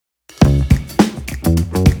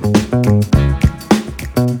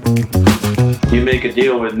make a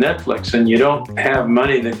deal with Netflix, and you don't have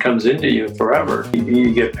money that comes into you forever.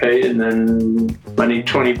 You get paid and then money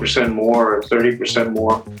 20% more or 30%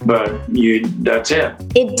 more, but that's it.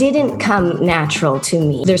 It didn't come natural to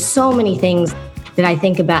me. There's so many things that I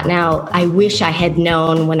think about now I wish I had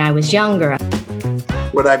known when I was younger.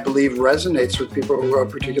 What I believe resonates with people,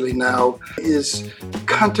 particularly now, is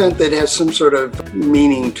content that has some sort of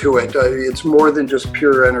meaning to it. It's more than just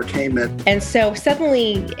pure entertainment. And so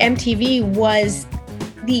suddenly MTV was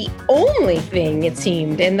the only thing, it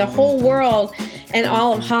seemed, in the whole world, and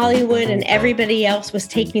all of Hollywood and everybody else was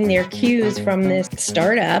taking their cues from this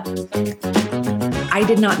startup. I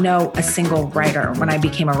did not know a single writer when I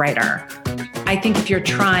became a writer. I think if you're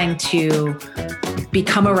trying to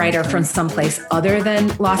become a writer from someplace other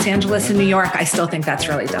than Los Angeles and New York, I still think that's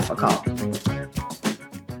really difficult.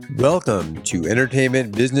 Welcome to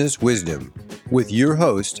Entertainment Business Wisdom with your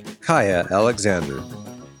host, Kaya Alexander.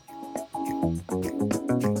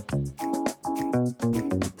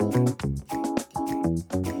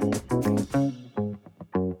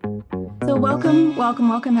 So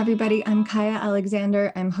welcome, everybody. I'm Kaya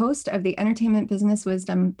Alexander. I'm host of the Entertainment Business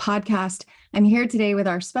Wisdom podcast. I'm here today with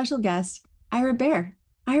our special guest, Ira Bear.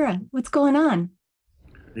 Ira, what's going on?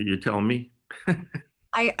 You telling me?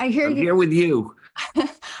 I hear I'm here with you.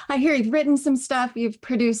 I hear you've written some stuff, you've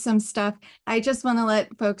produced some stuff. I just want to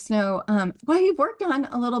let folks know what you've worked on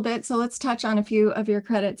a little bit. So let's touch on a few of your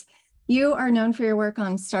credits. You are known for your work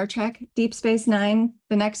on Star Trek, Deep Space Nine,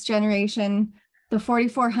 The Next Generation, The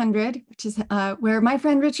 4400, which is where my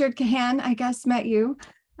friend Richard Cahan, I guess, met you,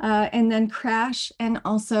 and then Crash, and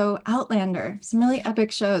also Outlander. Some really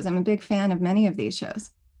epic shows. I'm a big fan of many of these shows.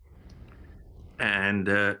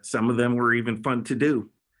 And some of them were even fun to do.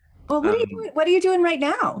 Well, what are you doing? What are you doing right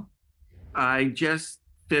now? I just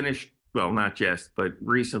finished, well, not just, but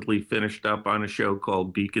recently finished up on a show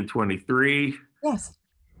called Beacon 23. Yes.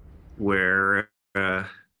 Where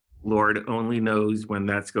Lord only knows when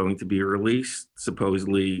that's going to be released,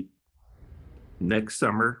 supposedly next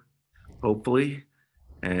summer, hopefully.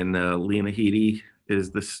 And Lena Headey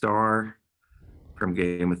is the star from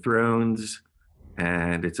Game of Thrones,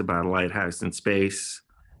 and it's about a lighthouse in space.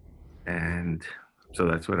 And so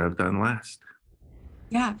that's what I've done last.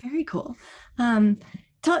 Yeah, very cool.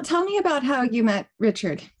 Tell me about how you met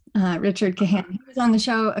Richard Cahan. He was on the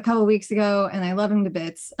show a couple of weeks ago, and I love him to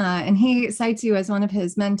bits. And he cites you as one of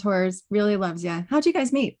his mentors, really loves you. How'd you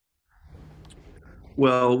guys meet?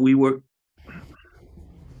 Well, we were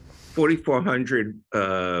 4,400.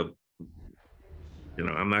 I'm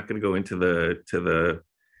not going to go into the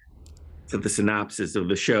synopsis of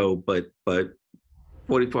the show, but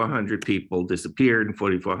 4,400 people disappeared and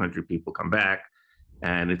 4,400 people come back,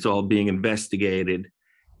 and it's all being investigated.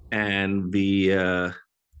 And the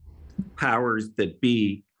powers that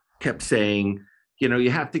be kept saying,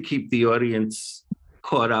 you have to keep the audience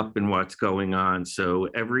caught up in what's going on. So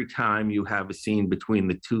every time you have a scene between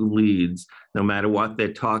the two leads, no matter what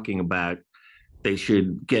they're talking about, they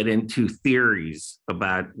should get into theories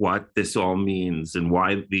about what this all means and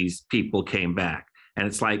why these people came back. And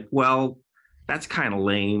it's like, well, that's kind of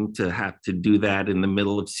lame to have to do that in the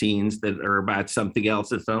middle of scenes that are about something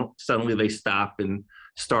else. And so suddenly they stop and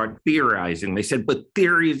start theorizing. They said, but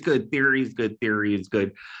theory is good, theory is good, theory is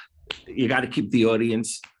good. You got to keep the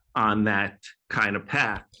audience on that kind of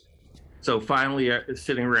path. So finally,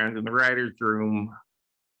 sitting around in the writer's room,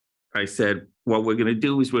 I said, what we're going to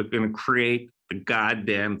do is we're going to create the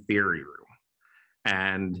goddamn theory room.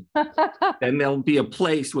 And then there'll be a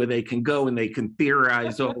place where they can go and they can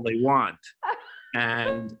theorize all they want.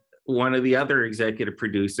 And one of the other executive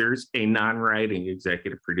producers, a non-writing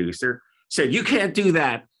executive producer, said, you can't do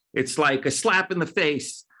that. It's like a slap in the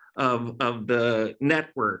face of the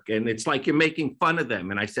network. And it's like you're making fun of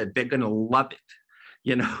them. And I said, they're going to love it.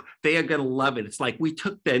 They are going to love it. It's like we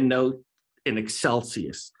took their note in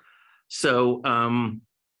Excelsior. So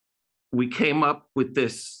we came up with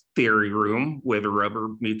this theory room where the rubber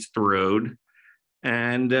meets the road.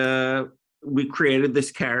 And we created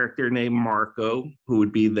this character named Marco, who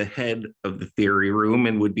would be the head of the theory room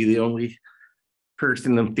and would be the only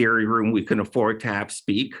person in the theory room we can afford to have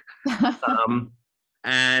speak.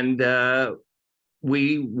 And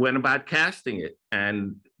we went about casting it.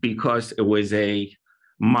 And because it was a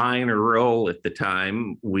minor role at the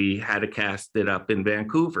time, we had to cast it up in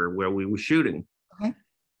Vancouver where we were shooting,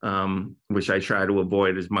 which I try to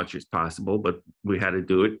avoid as much as possible, but we had to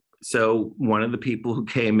do it. So one of the people who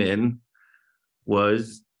came in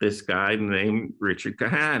was this guy named Richard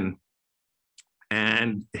Cahan.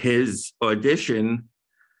 And his audition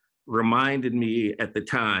reminded me at the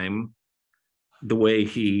time, the way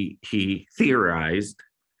he theorized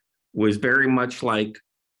was very much like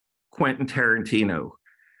Quentin Tarantino,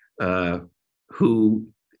 who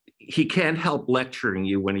he can't help lecturing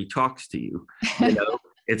you when he talks to you. You know,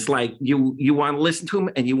 it's like you want to listen to him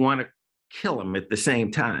and you want to kill him at the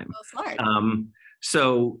same time. Oh, smart.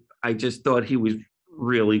 So I just thought he was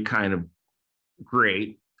really kind of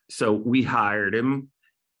great. So we hired him,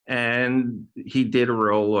 and he did a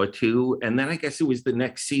role or two. And then I guess it was the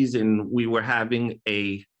next season we were having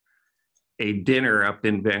a dinner up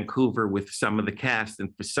in Vancouver with some of the cast.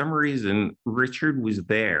 And for some reason, Richard was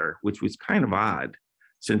there, which was kind of odd,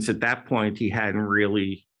 since at that point he hadn't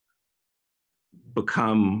really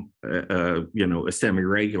become, a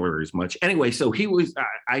semi-regular as much. Anyway, so he was,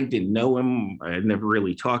 I didn't know him. I had never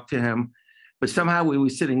really talked to him, but somehow we were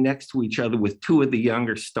sitting next to each other with two of the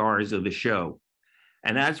younger stars of the show.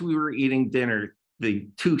 And as we were eating dinner, the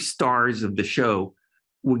two stars of the show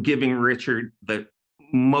were giving Richard the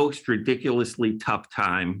most ridiculously tough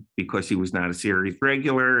time because he was not a series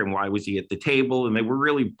regular, and why was he at the table? And they were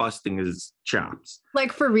really busting his chops.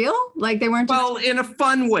 Like for real? Like they weren't just... Well, in a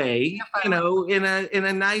fun way, in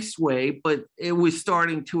a nice way, but it was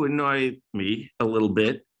starting to annoy me a little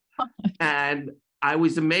bit. And I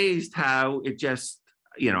was amazed how it just,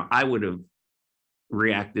 I would have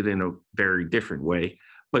reacted in a very different way.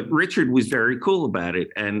 But Richard was very cool about it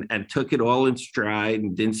and took it all in stride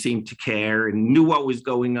and didn't seem to care and knew what was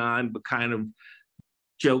going on, but kind of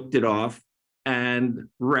joked it off. And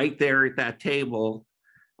right there at that table,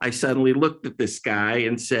 I suddenly looked at this guy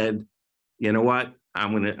and said, you know what?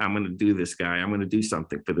 I'm gonna do this guy. I'm gonna do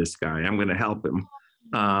something for this guy. I'm gonna help him,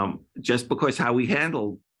 just because how he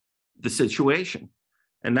handled the situation.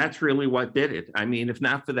 And that's really what did it. I mean, if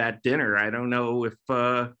not for that dinner, I don't know if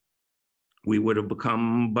we would have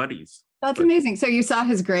become buddies. That's amazing. So you saw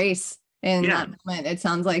his grace in that moment. It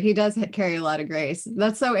sounds like he does carry a lot of grace.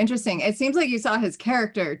 That's so interesting. It seems like you saw his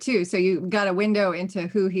character too. So you got a window into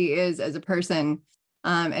who he is as a person.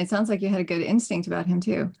 It sounds like you had a good instinct about him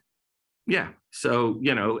too. Yeah. So,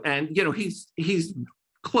 he's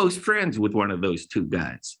close friends with one of those two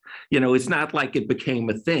guys. It's not like it became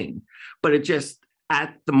a thing, but it just,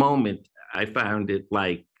 at the moment, I found it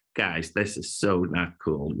like, guys, this is so not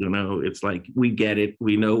cool. It's like, we get it.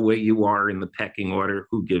 We know where you are in the pecking order.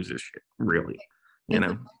 Who gives a shit, really? It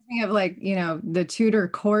reminds me of like, the Tudor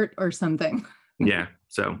court or something. Yeah.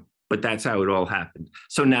 So, but that's how it all happened.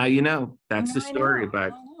 So now that's the story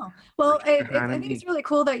about. Well, I think it's really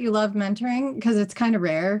cool that you love mentoring because it's kind of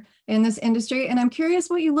rare in this industry. And I'm curious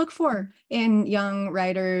what you look for in young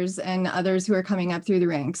writers and others who are coming up through the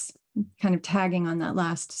ranks, kind of tagging on that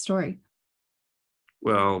last story.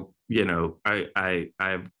 Well,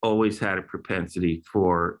 I've always had a propensity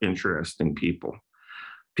for interesting people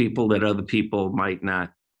that other people might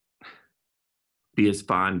not be as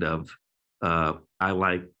fond of. I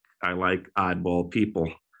like oddball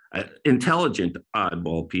people, intelligent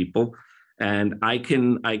oddball people, and I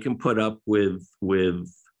can put up with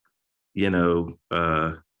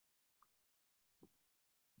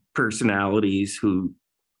personalities who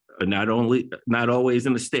are not always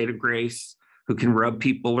in a state of grace, who can rub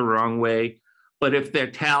people the wrong way. But if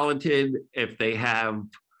they're talented, if they have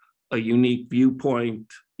a unique viewpoint,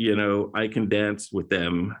 I can dance with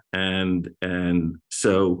them. And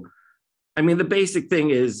so, I mean, the basic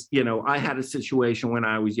thing is, I had a situation when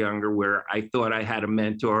I was younger where I thought I had a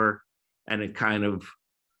mentor and it kind of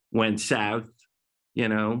went south,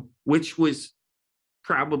 which was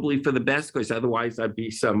probably for the best, because otherwise I'd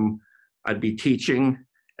be teaching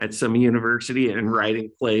at some university and writing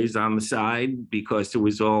plays on the side, because it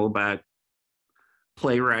was all about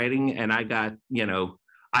playwriting. And I got,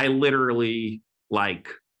 I literally like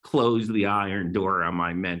closed the iron door on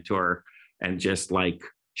my mentor and just like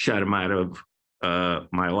shut him out of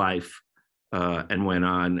my life, and went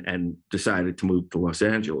on and decided to move to Los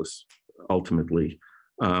Angeles ultimately.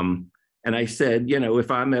 And I said, if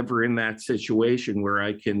I'm ever in that situation where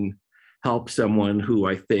I can help someone who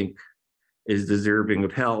I think is deserving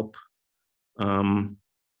of help,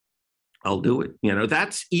 I'll do it.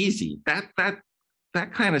 That's easy. That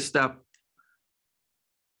kind of stuff,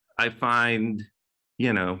 I find,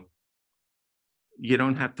 you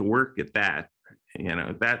don't have to work at that.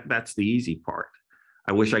 That's the easy part.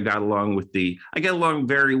 I wish I got along I get along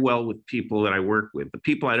very well with people that I work with. The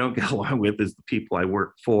people I don't get along with is the people I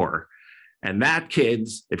work for. And that,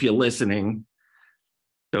 kids, if you're listening,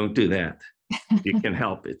 don't do that. You can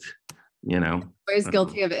help it. Always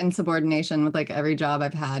guilty of insubordination with like every job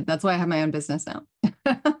I've had. That's why I have my own business now.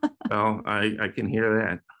 Well, I can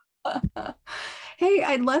hear that. Hey,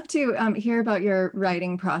 I'd love to hear about your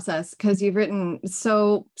writing process because you've written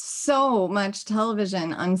so much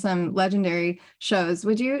television on some legendary shows.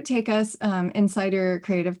 Would you take us inside your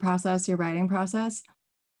creative process, your writing process?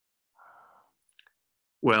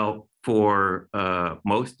 Well, for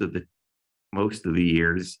most of the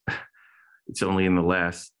years, it's only in the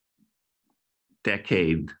last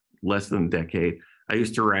decade, less than a decade, I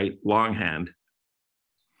used to write longhand.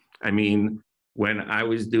 I mean, when I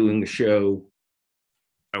was doing a show,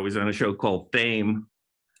 I was on a show called Fame,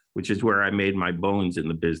 which is where I made my bones in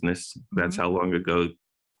the business. That's how long ago.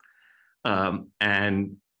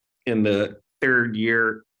 And in the third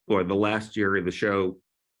year or the last year of the show,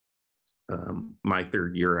 my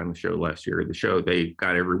third year on the show, last year of the show, they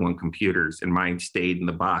got everyone computers and mine stayed in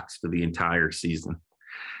the box for the entire season.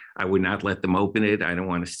 I would not let them open it. I don't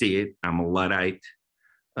want to see it. I'm a Luddite.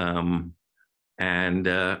 And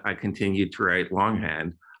I continued to write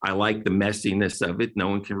longhand. I like the messiness of it. No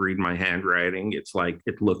one can read my handwriting. It's like,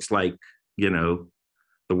 it looks like, the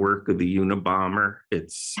work of the Unabomber.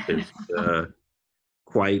 It's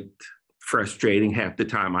quite frustrating half the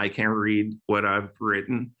time. I can't read what I've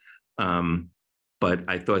written. But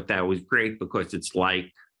I thought that was great because it's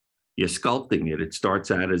like you're sculpting it. It starts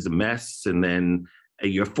out as a mess and then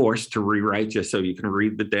you're forced to rewrite just so you can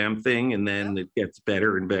read the damn thing. And then it gets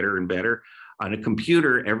better and better and better. On a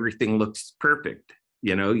computer, everything looks perfect.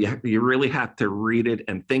 You really have to read it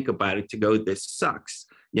and think about it to go, this sucks,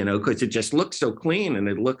 because it just looks so clean and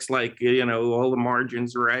it looks like, all the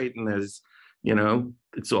margins are right. And there's,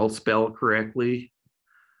 it's all spelled correctly.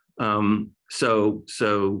 So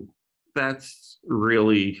that's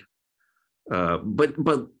really, but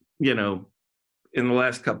in the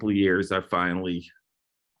last couple of years, I finally,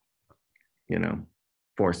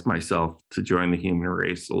 forced myself to join the human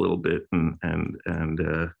race a little bit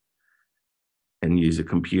and use a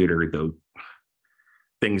computer, though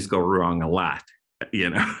things go wrong a lot,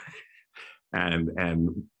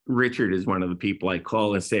 and Richard is one of the people I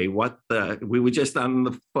call and say, we were just on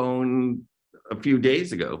the phone a few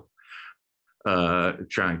days ago,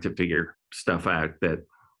 trying to figure stuff out that,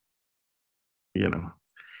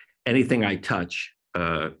 anything I touch,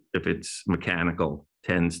 if it's mechanical,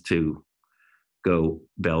 tends to go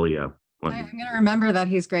belly up. I'm going to remember that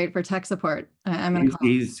he's great for tech support. I'm going to call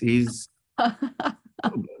he's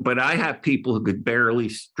but I have people who could barely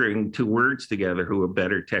string two words together who are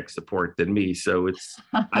better tech support than me. So it's,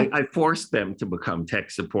 I force them to become tech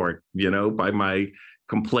support, by my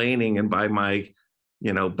complaining and by my,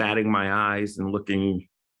 batting my eyes and looking,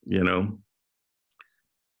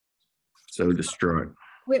 so distraught.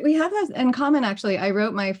 We have that in common, actually. I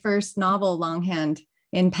wrote my first novel longhand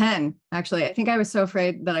in pen, actually. I think I was so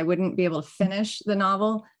afraid that I wouldn't be able to finish the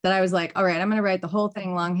novel that I was like, all right, I'm going to write the whole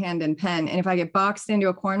thing longhand in pen. And if I get boxed into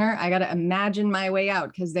a corner, I got to imagine my way out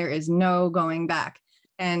because there is no going back.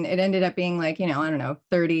 And it ended up being like, I don't know,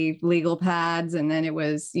 30 legal pads. And then it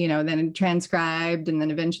was, then transcribed. And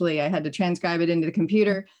then eventually I had to transcribe it into the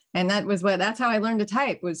computer. And that's how I learned to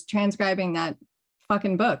type, was transcribing that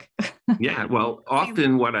fucking book. Yeah, well,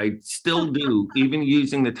 often what I still do, even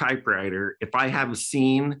using the typewriter, if I have a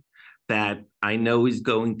scene that I know is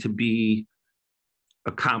going to be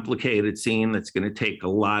a complicated scene that's going to take a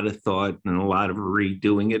lot of thought and a lot of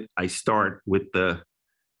redoing it, I start with the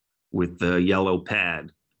yellow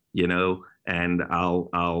pad, and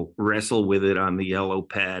I'll wrestle with it on the yellow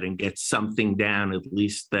pad and get something down at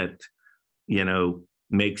least that,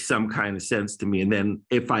 makes some kind of sense to me. And then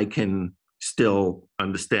if I can still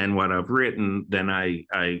understand what I've written, then I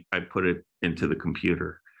put it into the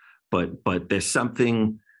computer. But there's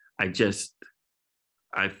something I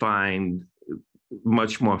find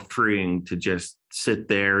much more freeing to just sit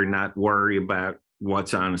there and not worry about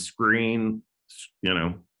what's on a screen.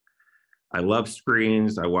 I love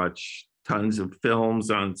screens. I watch tons of films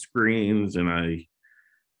on screens, and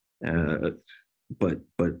but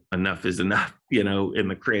enough is enough, in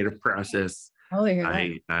the creative process.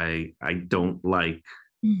 I don't like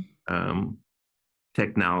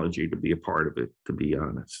technology to be a part of it, to be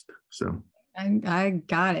honest. So I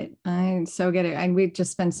got it. I so get it. And we've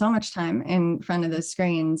just spent so much time in front of the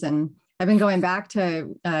screens, and I've been going back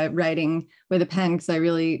to writing with a pen because I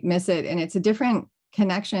really miss it. And it's a different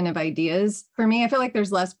connection of ideas for me. I feel like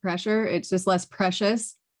there's less pressure. It's just less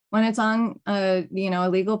precious when it's on a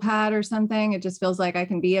legal pad or something. It just feels like I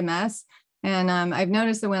can be a mess. And I've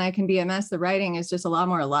noticed that when I can be a mess, the writing is just a lot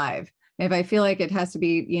more alive. If I feel like it has to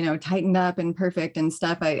be, tightened up and perfect and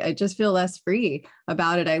stuff, I just feel less free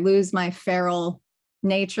about it. I lose my feral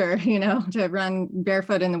nature, to run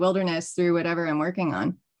barefoot in the wilderness through whatever I'm working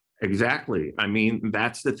on. Exactly. I mean,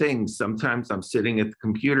 that's the thing. Sometimes I'm sitting at the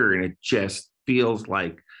computer and it just feels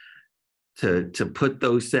like to put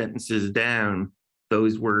those sentences down,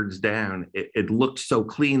 those words down, it looks so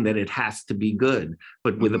clean that it has to be good.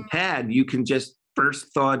 But with a pad, you can just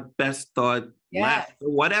first thought, best thought, last,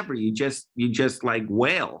 whatever. You just like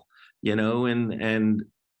wail, and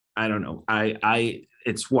I don't know.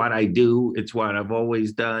 It's what I do. It's what I've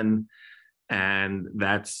always done. And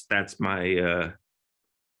that's my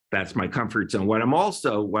comfort zone. What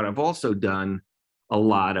I've also done a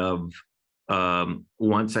lot of,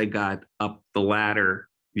 once I got up the ladder,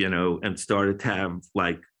 and started to have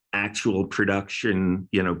like actual production,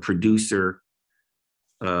 producer,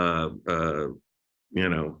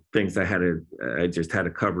 things I just had to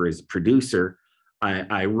cover as a producer.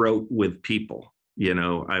 I wrote with people,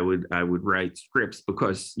 I would write scripts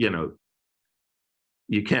because, you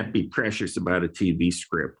can't be precious about a TV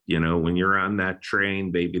script. When you're on that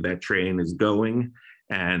train, baby, that train is going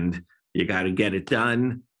and you got to get it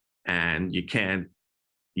done. And you can't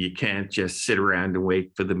just sit around and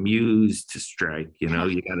wait for the muse to strike. You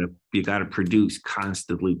got to produce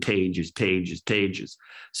constantly, pages.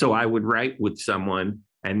 So I would write with someone,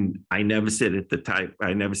 and I never sit at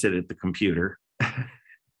the computer,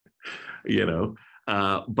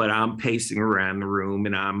 but I'm pacing around the room,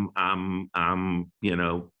 and I'm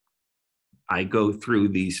I go through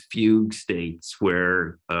these fugue states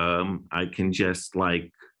where I can just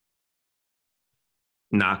like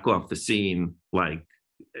knock off the scene, like,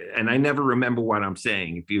 and I never remember what I'm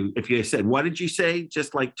saying. If you said, what did you say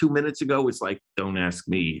just like 2 minutes ago? It's like, don't ask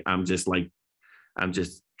me. I'm just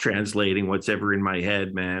translating what's ever in my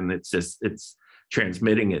head, man. It's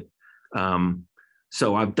transmitting it.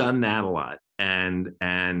 So I've done that a lot. And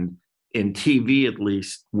in TV, at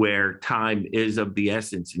least, where time is of the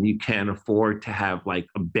essence and you can't afford to have like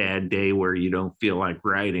a bad day where you don't feel like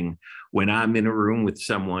writing, when I'm in a room with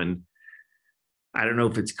someone, I don't know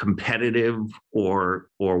if it's competitive or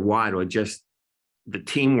what, or just the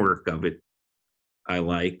teamwork of it, I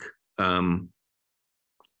like,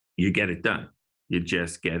 you get it done. You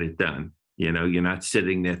just get it done. You're not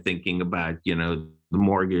sitting there thinking about, the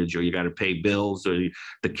mortgage, or you got to pay bills, or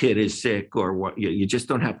the kid is sick, or what. You just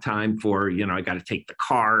don't have time for, I got to take the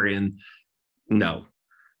car in. No,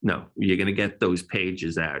 you're going to get those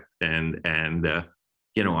pages out. And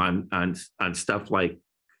on stuff like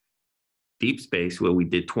Deep Space, where we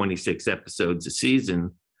did 26 episodes a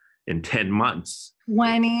season in 10 months.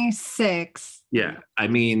 26. Yeah. I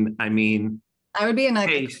mean, I would be a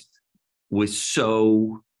pace was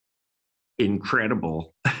so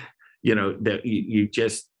incredible, that you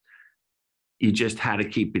just had to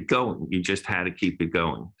keep it going. You just had to keep it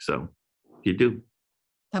going. So you do.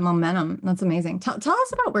 That momentum. That's amazing. Tell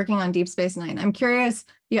us about working on Deep Space Nine. I'm curious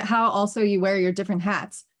how also you wear your different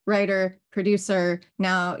hats. Writer, producer,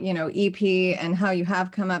 now, EP, and how you have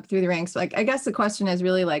come up through the ranks. Like, I guess the question is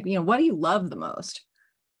really like, what do you love the most?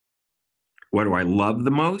 What do I love the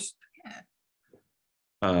most?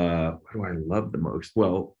 Yeah. What do I love the most?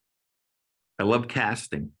 Well, I love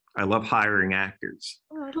casting. I love hiring actors.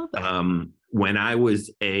 Oh, I love that. When I was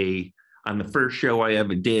on the first show I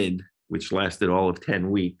ever did, which lasted all of 10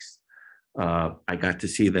 weeks, I got to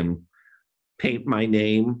see them paint my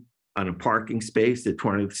name on a parking space at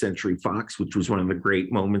 20th Century Fox, which was one of the great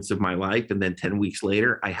moments of my life. And then 10 weeks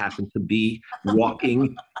later, I happened to be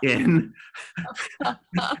walking in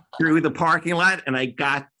through the parking lot, and I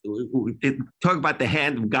got, talk about the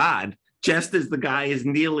hand of God, just as the guy is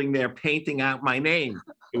kneeling there painting out my name.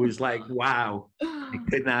 It was like, wow,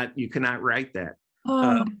 you could not write that.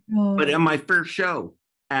 But on my first show,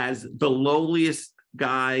 as the lowliest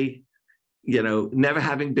guy, never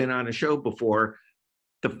having been on a show before,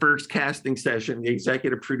 the first casting session, the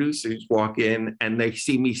executive producers walk in and they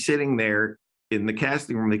see me sitting there in the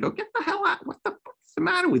casting room. They go, get the hell out. What's the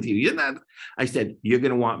matter with you? You're not. I said, you're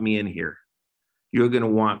going to want me in here. You're going to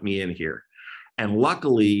want me in here. And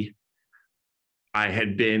luckily, I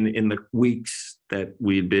had been, in the weeks that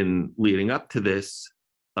we'd been leading up to this,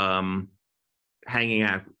 hanging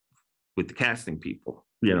out with the casting people,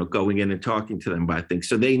 going in and talking to them about things.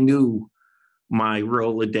 So they knew my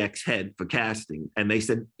Rolodex head for casting. And they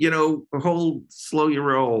said, slow your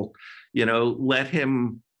roll, let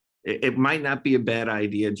him, it might not be a bad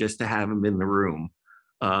idea just to have him in the room.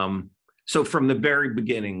 So from the very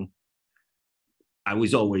beginning, I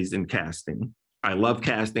was always in casting. I love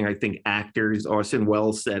casting. I think actors, Orson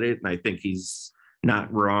Welles said it, and I think he's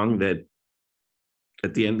not wrong, that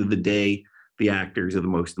at the end of the day, the actors are the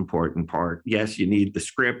most important part. Yes, you need the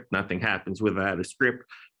script. Nothing happens without a script,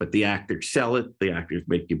 but the actors sell it. The actors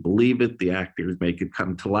make you believe it. The actors make it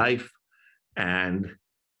come to life. And,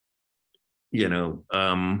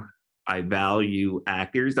 I I value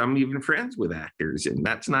actors. I'm even friends with actors, and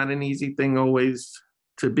that's not an easy thing always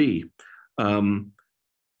to be. So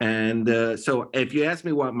if you ask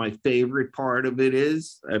me what my favorite part of it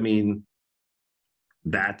is, I mean,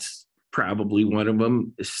 that's probably one of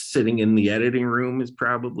them. Sitting in the editing room is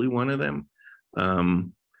probably one of them.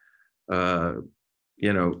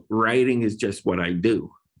 Writing is just what I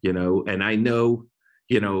do, and I know,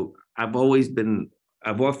 I've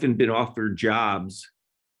often been offered jobs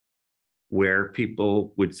where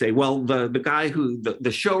people would say, well, the guy who, the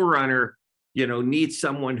showrunner, needs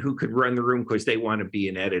someone who could run the room because they want to be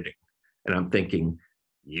in editing. And I'm thinking,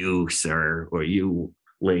 you, sir, or you,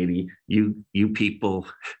 lady, you people,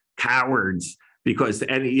 cowards, because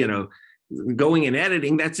going in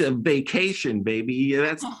editing, that's a vacation, baby.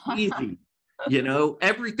 That's easy.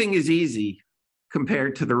 Everything is easy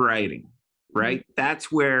compared to the writing, right? That's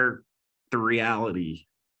where the reality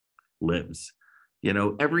lives.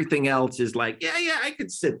 Everything else is like, yeah, I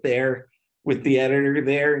could sit there with the editor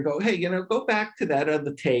there and go, hey, go back to that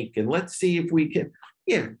other take and let's see if we can.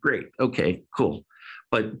 Yeah, great. Okay, cool.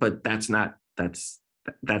 But that's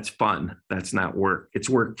fun. That's not work. It's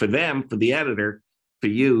work for them, for the editor. For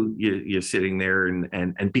you're sitting there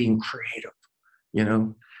and being creative,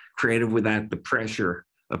 creative without the pressure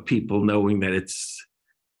of people knowing that it's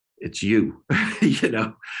you.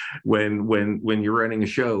 When you're running a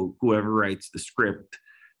show, whoever writes the script,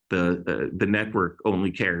 the network only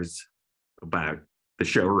cares about the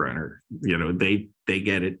showrunner. They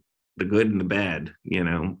get it, the good and the bad.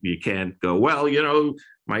 You can't go, well,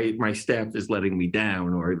 my staff is letting me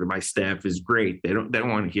down, or my staff is great. They don't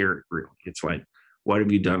want to hear it, really. It's like, what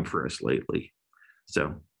have you done for us lately?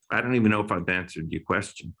 So I don't even know if I've answered your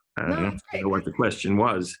question. I don't know what the question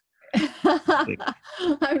was.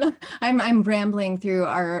 I'm rambling through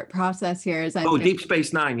our process here. Deep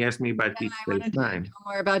Space Nine. You asked me about Deep Space Nine. Know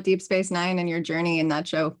more about Deep Space Nine and your journey in that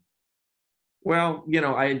show. Well,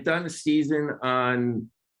 I had done a season on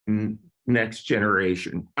Next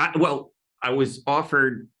Generation. I was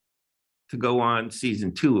offered to go on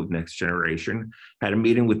season 2 of Next Generation. Had a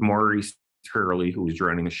meeting with Maurice Hurley, who was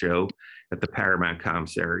running the show at the Paramount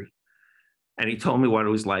commissary, and he told me what it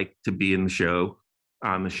was like to be on the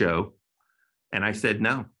show, and I said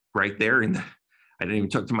no right there. I didn't even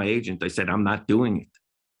talk to my agent. I said, I'm not doing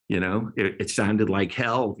it. It sounded like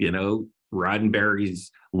hell. Roddenberry's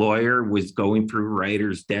lawyer was going through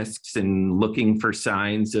writers' desks and looking for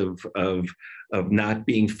signs of not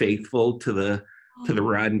being faithful to the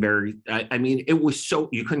Roddenberry. I mean, it was so,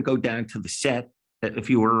 you couldn't go down to the set.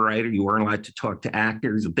 If you were a writer, you weren't allowed to talk to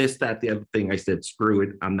actors, this, that, the other thing. I said, screw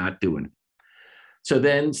it, I'm not doing it. So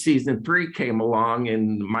then season 3 came along,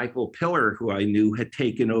 and Michael Piller, who I knew, had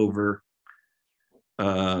taken over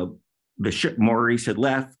the ship. Maurice had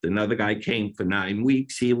left. Another guy came for 9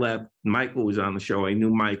 weeks. He left. Michael was on the show. I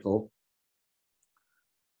knew Michael.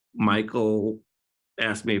 Michael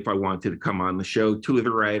asked me if I wanted to come on the show. 2 of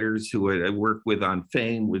the writers who I worked with on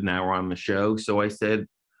Fame were now on the show. So I said,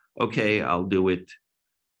 okay, I'll do it.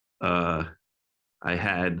 I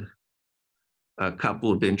had a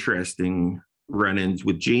couple of interesting run-ins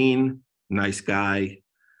with Gene, nice guy,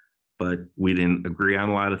 but we didn't agree on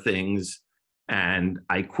a lot of things. And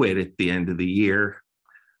I quit at the end of the year.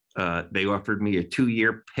 They offered me a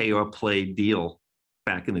 2-year pay-or-play deal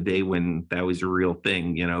back in the day when that was a real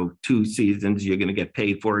thing. 2 seasons, you're going to get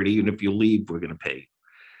paid for it. Even if you leave, we're going to pay.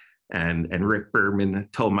 And Rick Berman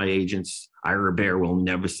told my agents, Ira Bear will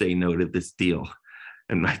never say no to this deal.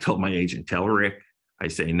 And I told my agent, tell Rick I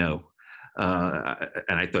say no.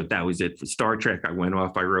 And I thought that was it for Star Trek. I went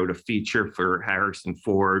off. I wrote a feature for Harrison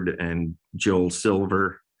Ford and Joel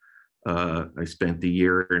Silver. I spent a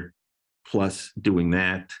year plus doing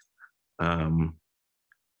that,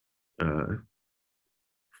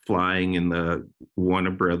 flying in the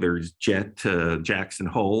Warner Brothers jet to Jackson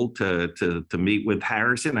Hole to meet with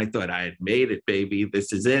Harrison. I thought I had made it, baby.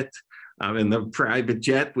 This is it. I'm in the private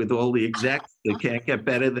jet with all the execs. They can't get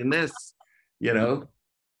better than this.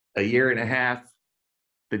 A year and a half,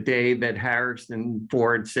 the day that Harrison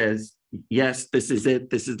Ford says, yes, this is it.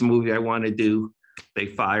 This is the movie I want to do. They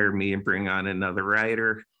fire me and bring on another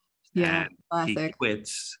writer. Yeah, and classic. He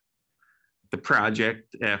quits the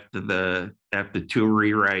project after 2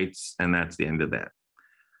 rewrites, and that's the end of that.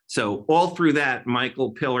 So all through that,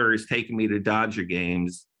 Michael Piller is taking me to Dodger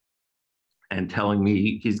games and telling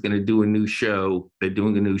me he's going to do a new show. They're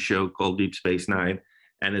doing a new show called Deep Space Nine,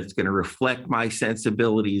 and it's going to reflect my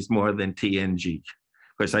sensibilities more than TNG.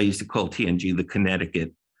 Because I used to call TNG the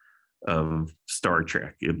Connecticut of Star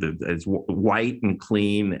Trek. It's white and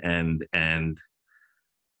clean and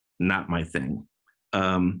not my thing.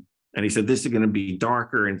 And he said, this is going to be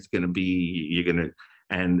darker, and it's going to be, you're going to,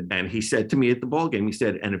 and he said to me at the ball game, he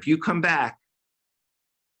said, and if you come back,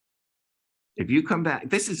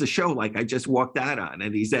 this is a show like I just walked out on,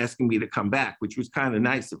 and he's asking me to come back, which was kind of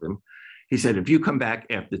nice of him. He said, if you come back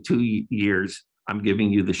after 2 years, I'm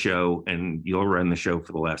giving you the show, and you'll run the show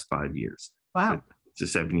for the last 5 years. Wow.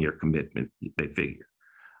 It's a 7-year commitment, they figure.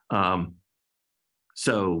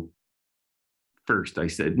 So first I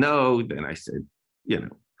said no, then I said,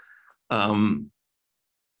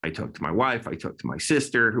 I talked to my wife, I talked to my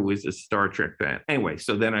sister, who was a Star Trek fan. Anyway,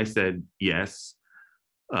 so then I said, yes,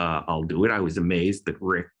 I'll do it. I was amazed that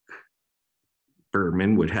Rick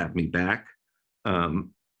Berman would have me back.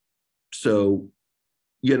 So,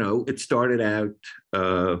 it started out,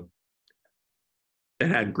 it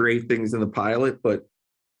had great things in the pilot, but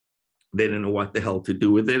they didn't know what the hell to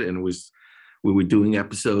do with it. And we were doing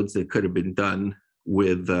episodes that could have been done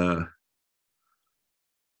with, done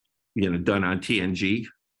on TNG.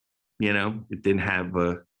 It didn't have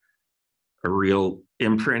a real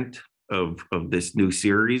imprint of this new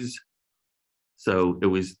series. So it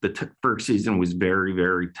was, the first season was very,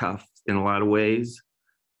 very tough in a lot of ways.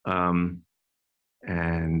 But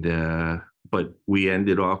we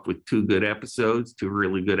ended off with 2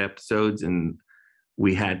 really good episodes, and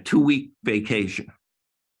we had 2-week vacation.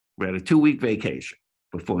 We had a 2-week vacation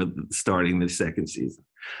before starting the second season.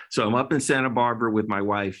 So I'm up in Santa Barbara with my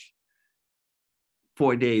wife.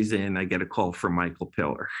 4 days in, I get a call from Michael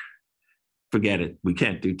Piller. Forget it. We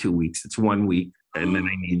can't do 2 weeks. It's 1 week, and then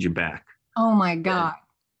I need you back. Oh my God.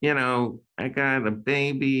 I got a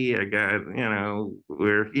baby. I got,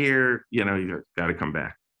 we're here. You got to come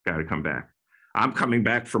back. Got to come back. I'm coming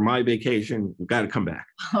back from my vacation. We've got to come back.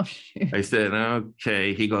 Oh, shoot. I said,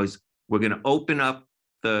 okay. He goes, we're going to open up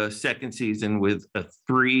the second season with a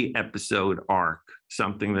 3-episode arc,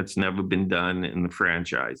 something that's never been done in the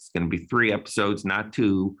franchise. It's going to be 3 episodes, not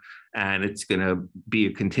 2, and it's going to be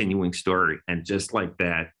a continuing story. And just like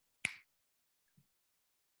that,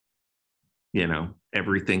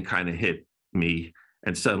 everything kind of hit me.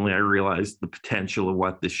 And suddenly I realized the potential of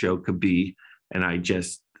what the show could be. And I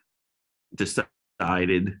just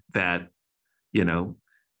decided that,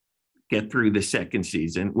 get through the second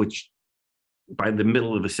season, which by the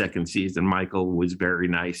middle of the second season, Michael was very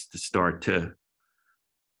nice to start to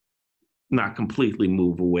not completely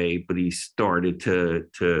move away, but he started to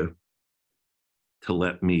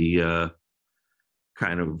let me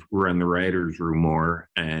kind of run the writer's room more.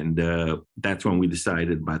 And that's when we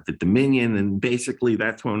decided about the Dominion. And basically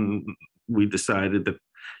that's when we decided that,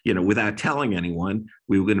 without telling anyone,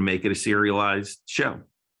 we were going to make it a serialized show.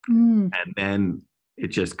 And then it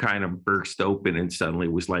just kind of burst open, and suddenly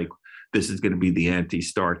it was like, this is going to be the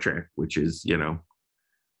anti-Star Trek, which is,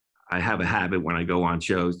 I have a habit when I go on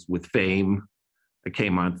shows with Fame. I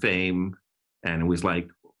came on Fame, and it was like,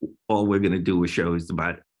 all we're going to do is shows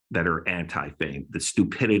about that are anti-Fame, the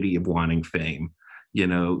stupidity of wanting fame,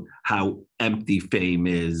 how empty fame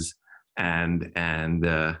is. And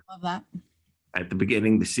Love that. At the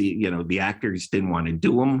beginning, the actors didn't want to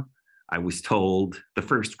do them. I was told the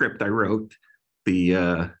first script I wrote,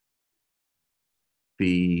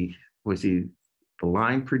 was he the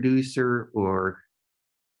line producer or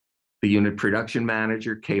the unit production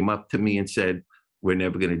manager came up to me and said, we're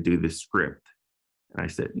never going to do this script. And I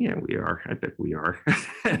said, yeah, we are. I bet we are.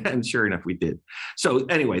 And sure enough, we did. So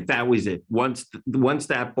anyway, that was it. Once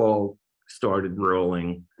that ball started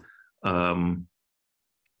rolling,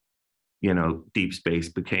 Deep Space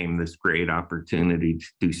became this great opportunity to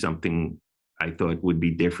do something I thought would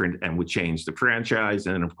be different and would change the franchise.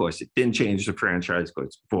 And of course, it didn't change the franchise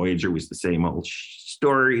because Voyager was the same old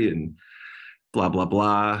story and blah, blah,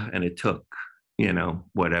 blah. And it took,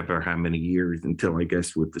 how many years until, I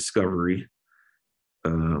guess, with Discovery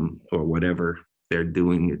or whatever, they're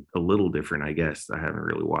doing it a little different, I guess. I haven't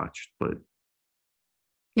really watched, but.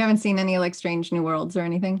 You haven't seen any like Strange New Worlds or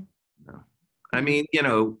anything? No. I mean,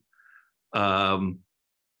 no.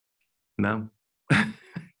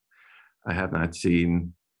 I have not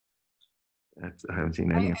seen. I haven't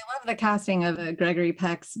seen any. I love the casting of Gregory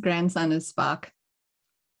Peck's grandson as Spock.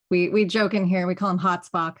 We joke in here. We call him Hot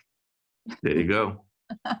Spock. There you go.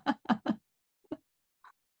 I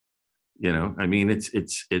mean, it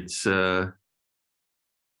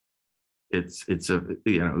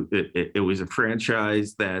was a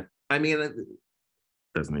franchise that, I mean, it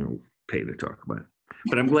doesn't even pay to talk about it.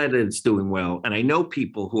 But I'm glad that it's doing well. And I know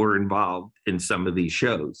people who are involved in some of these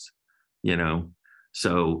shows,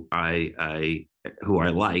 so who I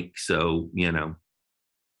like. So,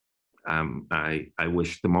 I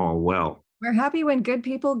wish them all well. We're happy when good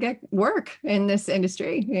people get work in this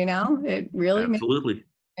industry, it really Absolutely.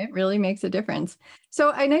 It really makes a difference.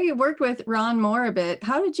 So I know you worked with Ron Moore a bit.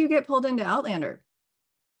 How did you get pulled into Outlander?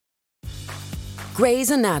 Grey's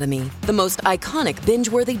Anatomy, the most iconic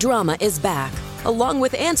binge-worthy drama, is back, along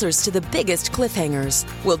with answers to the biggest cliffhangers.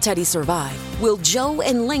 Will Teddy survive? Will Joe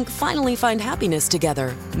and Link finally find happiness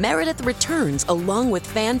together? Meredith returns along with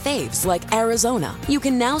fan faves like Arizona. You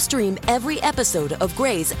can now stream every episode of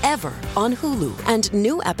Grey's ever on Hulu, and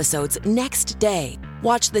new episodes next day.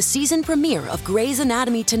 Watch the season premiere of Grey's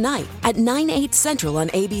Anatomy tonight at 9/8 Central on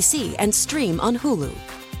ABC and stream on Hulu.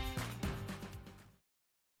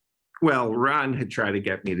 Well, Ron had tried to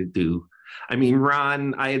get me to do, I had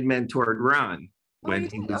mentored Ron when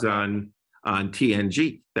he was on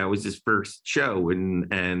TNG. That was his first show.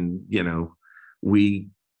 And we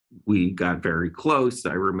got very close.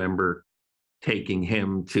 I remember taking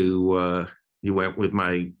him to, he went with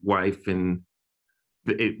my wife and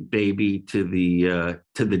baby to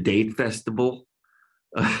the date festival.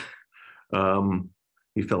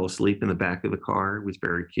 He fell asleep in the back of the car. It was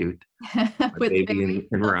very cute. With baby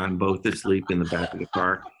and Ron both asleep in the back of the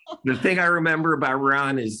car. The thing I remember about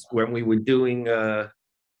Ron is when we were doing, that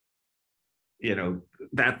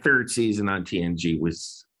third season on TNG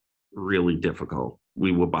was really difficult.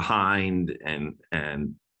 We were behind, and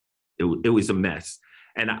it was a mess.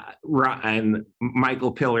 And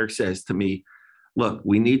Michael Pillar says to me, "Look,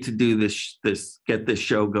 we need to do this, get this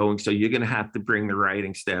show going. So you're going to have to bring the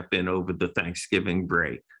writing staff in over the Thanksgiving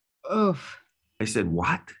break." Oof. I said,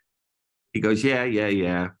 "What?" He goes, yeah.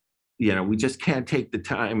 We just can't take the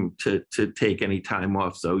time to take any time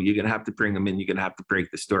off. So you're going to have to bring them in. You're going to have to break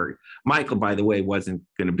the story. Michael, by the way, wasn't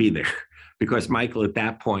going to be there because Michael at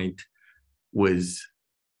that point was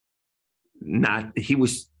he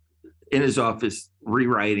was in his office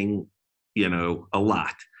rewriting, a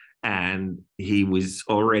lot. And he was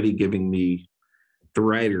already giving me the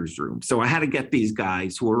writer's room. So I had to get these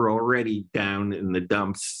guys who were already down in the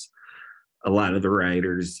dumps. A lot of the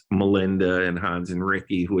writers, Melinda and Hans and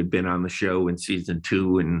Ricky, who had been on the show in season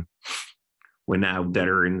 2 and were now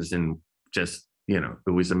veterans, and just,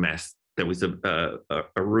 it was a mess. There was a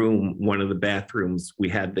room, one of the bathrooms, we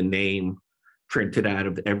had the name printed out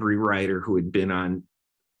of every writer who had been on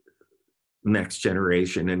Next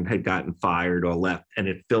Generation and had gotten fired or left, and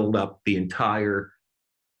it filled up the entire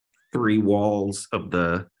 3 walls of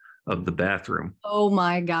the bathroom. Oh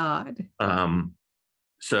my God.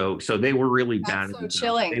 So they were really down. That's so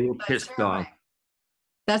chilling. They were pissed off.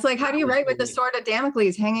 That's like, how do you write with the sword of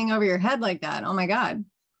Damocles hanging over your head like that? Oh my God.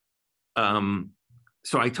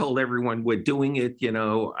 So I told everyone we're doing it.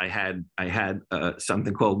 I had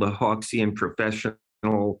something called the Hawksian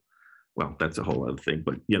Professional. Well, that's a whole other thing,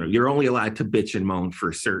 but you're only allowed to bitch and moan for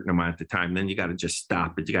a certain amount of time. Then you got to just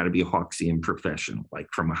stop it. You got to be a Hawksian professional, like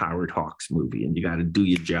from a Howard Hawks movie, and you got to do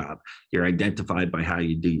your job. You're identified by how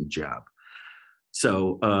you do your job.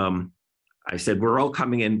 So I said, we're all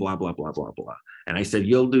coming in, blah, blah, blah, blah, blah. And I said,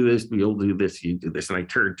 you'll do this, you'll do this, you do this. And I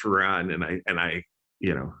turned to Ron and I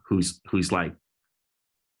who's like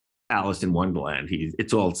Alice in Wonderland.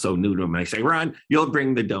 It's all so new to him. And I say, Ron, you'll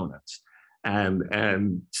bring the donuts.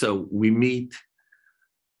 And so we meet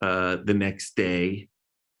the next day,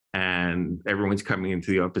 and everyone's coming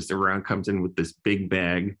into the office. And Ron comes in with this big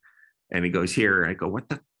bag, and he goes, here. I go, what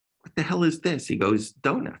the hell is this? He goes,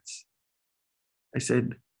 donuts. I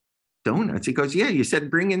said, donuts? He goes, yeah, you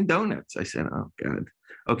said bring in donuts. I said, oh God.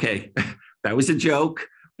 Okay, that was a joke,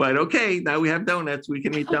 but okay, now we have donuts. We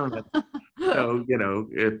can eat donuts.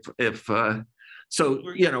 So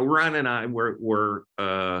Ron and I were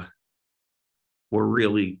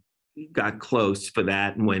really got close for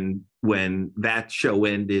that. And when that show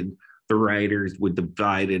ended, the writers were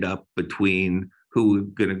divided up between who was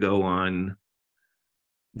going to go on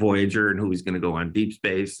Voyager and who was going to go on Deep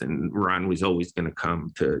Space. And Ron was always going to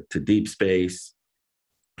come to Deep Space.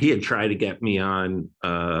 He had tried to get me on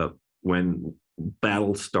when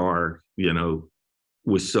Battlestar,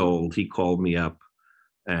 was sold. He called me up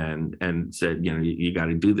and said, you got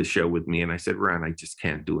to do the show with me. And I said, Ron, I just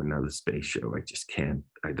can't do another space show. I just can't.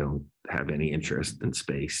 I don't have any interest in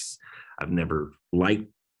space. I've never liked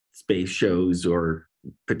space shows, or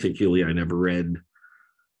particularly I never read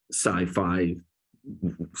sci-fi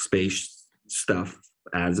space stuff.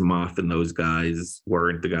 Asimov and those guys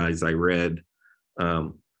weren't the guys I read.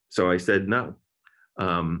 So I said no.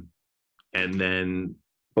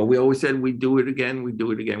 But we always said we'd do it again, we'd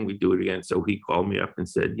do it again, we'd do it again. So he called me up and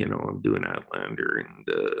said, I'm doing Outlander. And,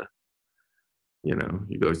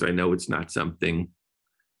 he goes, I know it's not something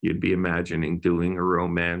you'd be imagining doing a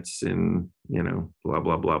romance and, blah,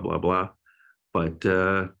 blah, blah, blah, blah. But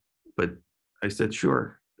I said,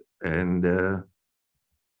 sure. And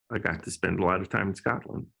I got to spend a lot of time in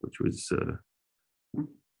Scotland, which was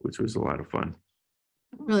a lot of fun.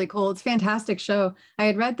 Really cool. It's a fantastic show. I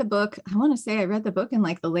had read the book. I want to say I read the book in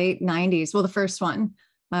like the late 90s. Well, the first one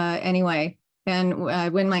anyway. And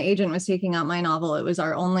when my agent was taking out my novel, it was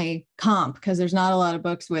our only comp because there's not a lot of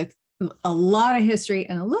books with a lot of history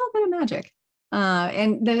and a little bit of magic.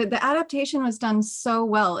 And the adaptation was done so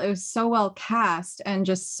well. It was so well cast and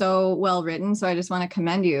just so well written. So I just want to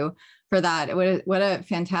commend you for that. What a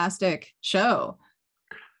fantastic show.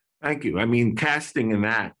 Thank you. I mean, casting in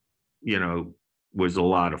that, was a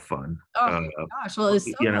lot of fun. Oh my gosh. Well, it's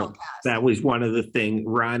so well cast. That was one of the things.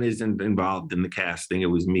 Ron isn't involved in the casting. It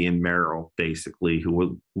was me and Meryl, basically, who were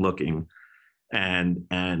looking. And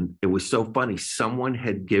it was so funny. Someone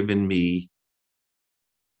had given me,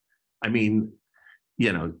 I mean,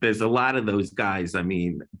 there's a lot of those guys. I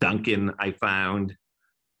mean, Duncan, I found.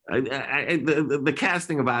 The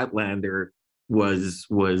casting of Outlander was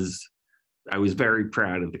I was very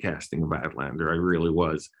proud of the casting of Outlander. I really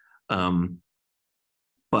was.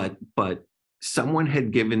 But someone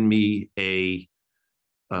had given me a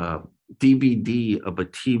DVD of a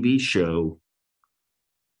TV show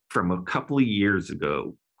from a couple of years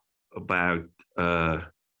ago about I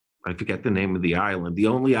forget the name of the island, the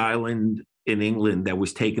only island in England that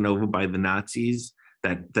was taken over by the Nazis.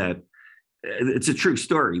 That it's a true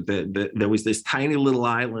story. There was this tiny little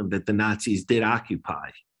island that the Nazis did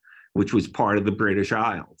occupy, which was part of the British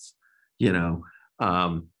Isles,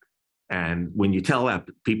 and when you tell that,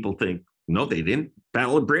 people think, no, they didn't.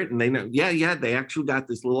 Battle of Britain, they know, yeah, they actually got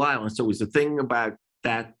this little island. So it was a thing about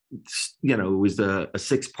that, it was a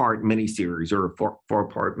 6-part miniseries or a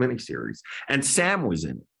 4-part miniseries. And Sam was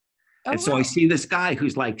in it. Oh, and so I see this guy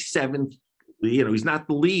who's like 7th, he's not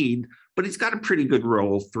the lead, but he's got a pretty good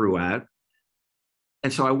role throughout.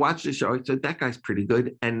 And so I watched the show. I said, that guy's pretty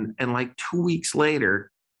good. And like 2 weeks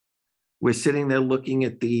later, we're sitting there looking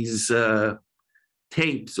at these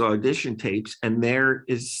audition tapes, and there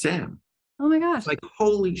is Sam. Oh my gosh. It's like,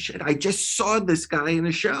 holy shit, I just saw this guy in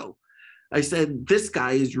a show. I said, this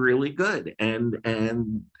guy is really good.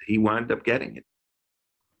 And he wound up getting it.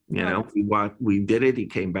 We did it. He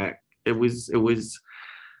came back. It was,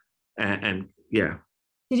 and yeah.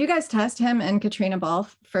 Did you guys test him and Katrina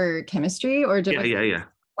Balfe for chemistry, or did yeah.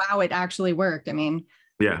 Wow, it actually worked. I mean,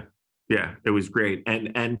 yeah, it was great.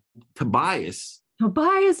 And Tobias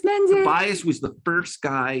Menzies. Tobias was the first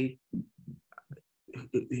guy.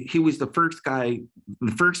 He was the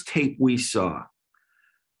first tape we saw.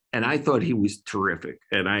 And I thought he was terrific.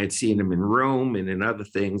 And I had seen him in Rome and in other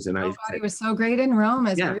things. And he was so great in Rome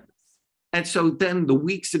as yeah. And so then the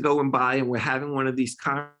weeks are going by, and we're having one of these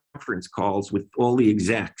conference calls with all the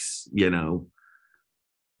execs, the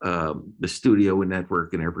studio and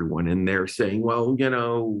network and everyone. And they're saying, well,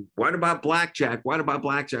 what about Blackjack? What about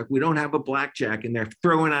Blackjack? We don't have a Blackjack. And they're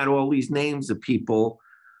throwing out all these names of people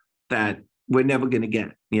that we're never going to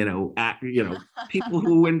get, people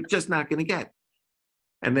who we're just not going to get.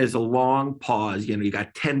 And there's a long pause, you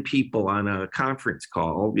got 10 people on a conference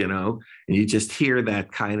call, and you just hear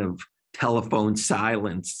that kind of telephone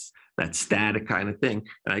silence, that static kind of thing.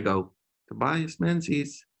 And I go, Tobias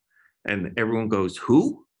Menzies. And everyone goes,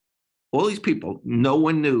 who? All these people, no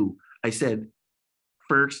one knew. I said,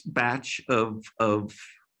 first batch of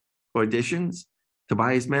auditions,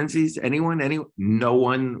 Tobias Menzies, anyone? No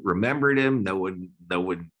one remembered him. No one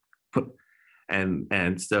put.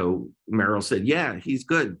 And so Meryl said, yeah, he's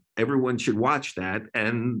good. Everyone should watch that.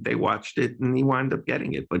 And they watched it, and he wound up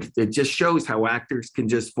getting it. But it just shows how actors can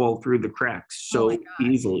just fall through the cracks so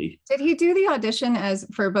easily. Did he do the audition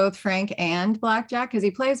for both Frank and Blackjack? Because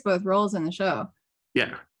he plays both roles in the show.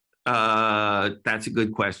 Yeah, that's a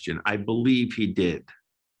good question. I believe he did.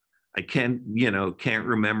 I can't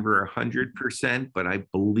remember 100%, but I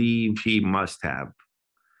believe he must have.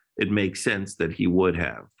 It makes sense that he would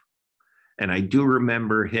have. And I do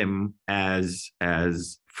remember him as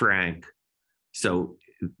Frank. So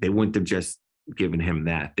they wouldn't have just given him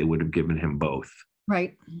that. They would have given him both.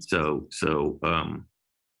 Right. So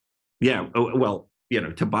yeah. Well,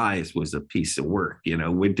 Tobias was a piece of work.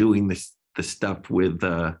 We're doing the stuff with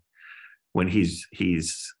when he's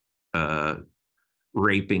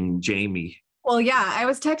raping Jamie. Well, yeah, I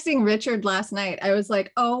was texting Richard last night. I was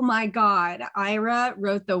like, oh my God, Ira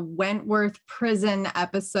wrote the Wentworth prison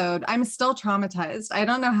episode. I'm still traumatized. I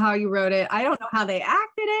don't know how you wrote it. I don't know how they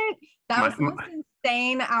acted it. That was the most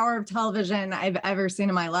insane hour of television I've ever seen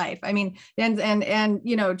in my life. I mean,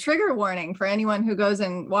 and trigger warning for anyone who goes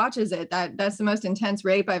and watches it. That's the most intense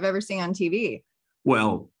rape I've ever seen on TV.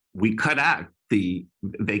 Well, we cut out we'll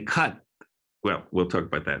talk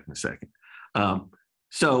about that in a second.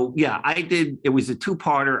 So yeah, I did. It was a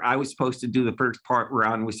two-parter. I was supposed to do the first part.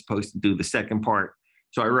 Ron was supposed to do the second part.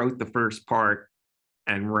 So I wrote the first part,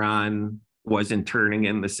 and Ron wasn't turning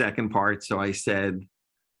in the second part. So I said,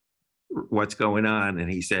 "What's going on?"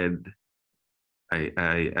 And he said,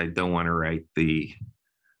 "I don't want to write the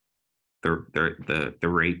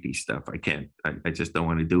rapey stuff. I can't. I just don't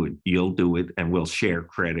want to do it. You'll do it, and we'll share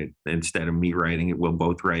credit instead of me writing it. We'll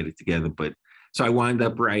both write it together." But so I wound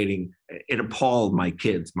up writing. It appalled my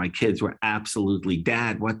kids. My kids were absolutely,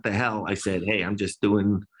 "Dad, what the hell?" I said, "Hey, I'm just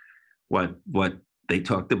doing what they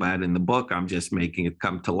talked about in the book. I'm just making it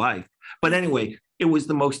come to life." But anyway, it was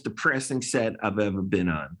the most depressing set I've ever been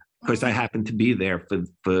on, because I happened to be there for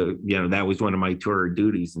that was one of my tour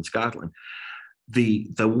duties in Scotland. The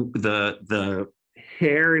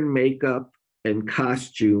hair and makeup and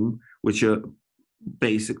costume, which are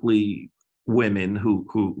basically women who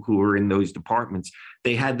were in those departments,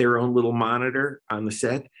 they had their own little monitor on the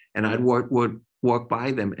set, and I'd walk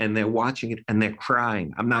by them, and they're watching it, and they're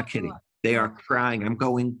crying. I'm not kidding. They are crying. I'm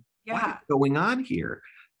going, what's going on here?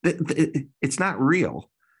 It's not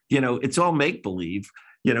real. It's all make believe.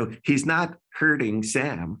 He's not hurting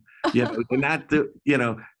Sam. They're not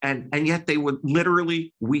and yet they were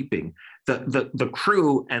literally weeping. The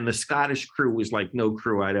crew, and the Scottish crew was like no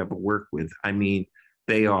crew I'd ever worked with. I mean,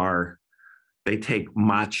 they take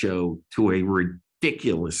macho to a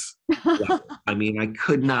ridiculous level. I mean, I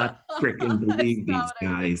could not freaking believe these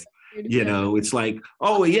guys. It's like,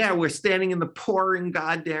 oh yeah, we're standing in the pouring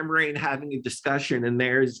goddamn rain having a discussion, and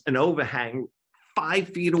there's an overhang 5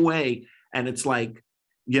 feet away, and it's like,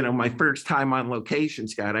 my first time on location,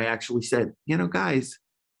 Scott, I actually said, guys,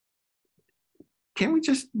 can't we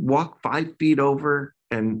just walk 5 feet over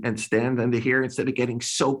and stand under here instead of getting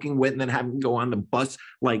soaking wet and then having to go on the bus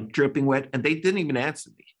like dripping wet? And they didn't even answer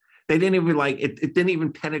me. They didn't even it didn't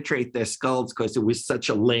even penetrate their skulls, because it was such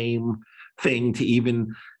a lame thing to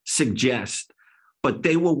even suggest. But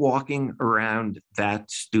they were walking around that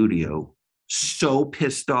studio so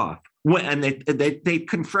pissed off. And they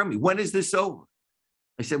confront me, "When is this over?"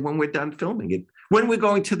 I said, "When we're done filming it. When we're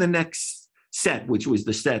going to the next set," which was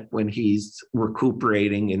the set when he's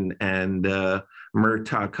recuperating and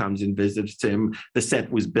Murtaugh comes and visits him. The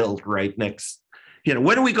set was built right next.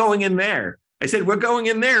 "When are we going in there?" I said, "We're going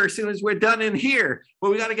in there as soon as we're done in here.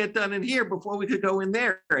 But we got to get done in here before we could go in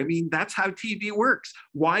there." I mean, that's how TV works.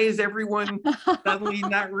 Why is everyone suddenly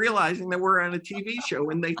not realizing that we're on a TV show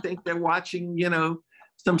when they think they're watching,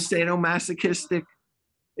 some sadomasochistic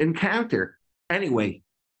encounter? Anyway,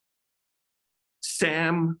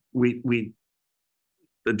 Sam, the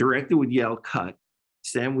director would yell, "Cut."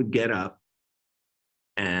 Sam would get up,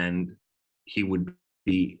 and he would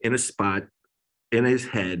be in a spot in his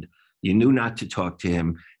head. You knew not to talk to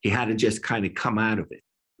him. He had to just kind of come out of it,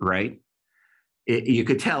 right? You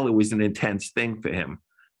could tell it was an intense thing for him.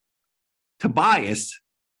 Tobias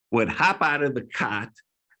would hop out of the cot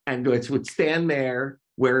and would stand there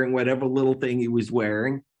wearing whatever little thing he was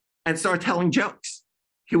wearing and start telling jokes.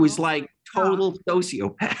 He was like total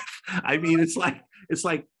sociopath. I mean, it's like,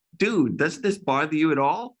 dude, does this bother you at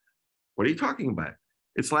all? What are you talking about?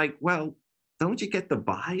 It's like, well, don't you get the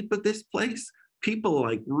vibe of this place? People are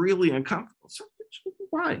like really uncomfortable. So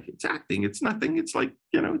why? It's acting. It's nothing. It's like,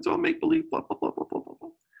 it's all make believe, blah, blah, blah, blah, blah, blah.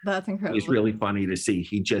 That's incredible. It was really funny to see.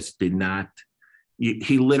 He just did not,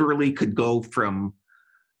 he literally could go from,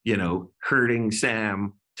 hurting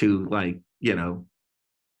Sam to like,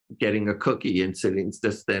 getting a cookie and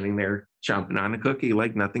just standing there chomping on a cookie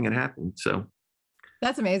like nothing had happened. So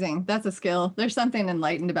that's amazing. That's a skill. There's something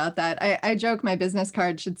enlightened about that. I joke my business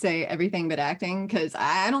card should say everything but acting, because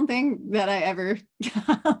I don't think that I ever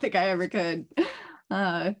could.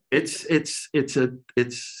 It's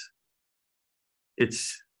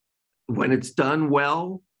when it's done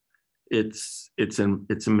well, it's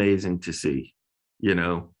amazing to see.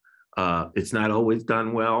 It's not always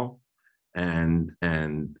done well, and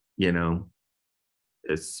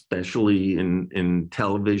especially in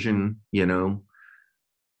television,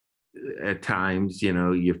 at times,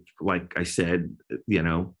 you, like I said,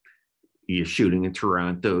 you're shooting in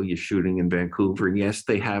Toronto, you're shooting in Vancouver, and yes,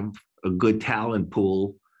 they have a good talent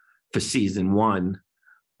pool for season 1,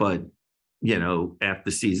 but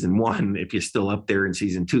after season 1, if you're still up there in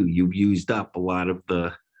season 2, you've used up a lot of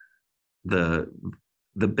the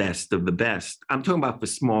best of the best. I'm talking about for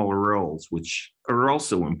smaller roles, which are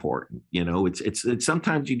also important. It's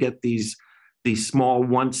sometimes you get these small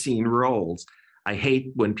one scene roles. I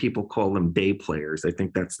hate when people call them day players. I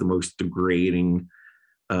think that's the most degrading.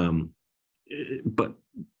 But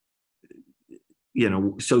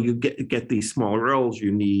so you get these small roles.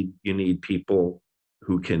 You need people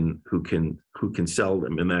who can sell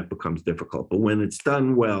them, and that becomes difficult. But when it's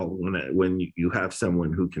done well, when you have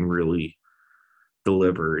someone who can really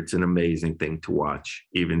deliver, it's an amazing thing to watch,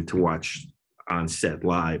 even to watch on set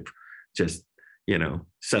live. Just,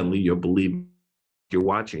 suddenly you'll believe you're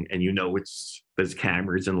watching, and there's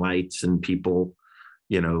cameras and lights and people,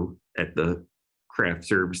 at the craft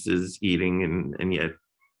services eating, and yet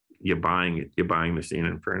you're buying it. You're buying the scene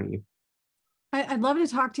in front of you. I'd love to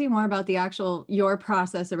talk to you more about your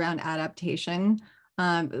process around adaptation,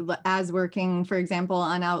 as working, for example,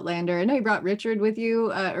 on Outlander. I know you brought Richard with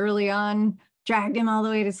you early on, dragged him all the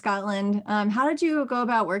way to Scotland. How did you go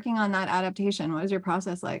about working on that adaptation? What was your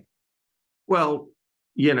process like? Well,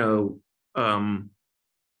 the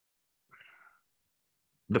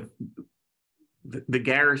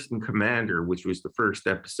Garrison Commander, which was the first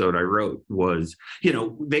episode I wrote, was,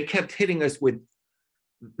 they kept hitting us with,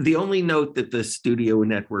 the only note that the studio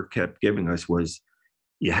network kept giving us was,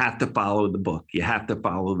 you have to follow the book. You have to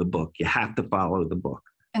follow the book. You have to follow the book.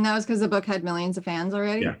 And that was because the book had millions of fans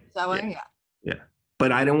already? Yeah. Is that why? Yeah.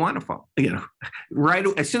 But I don't want to follow, right.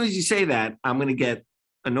 As soon as you say that, I'm going to get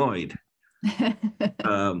annoyed.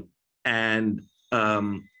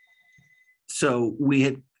 So we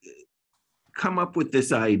had come up with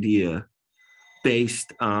this idea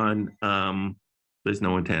based on, there's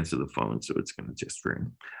no one to answer the phone, so it's going to just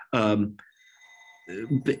ring.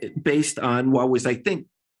 Based on what was, I think,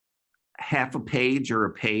 half a page or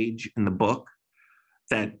a page in the book,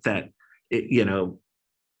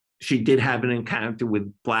 she did have an encounter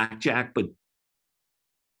with Blackjack, but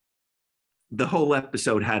the whole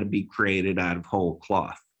episode had to be created out of whole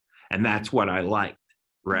cloth. And that's what I liked,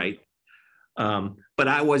 right? But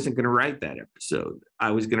I wasn't going to write that episode.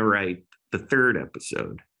 I was going to write the third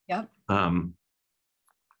episode. Yep.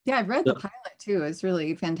 Yeah, I've read the pilot too. It's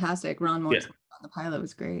really fantastic. Ron Moore's on the pilot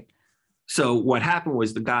was great. So what happened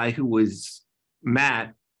was, the guy who was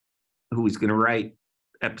Matt, who was going to write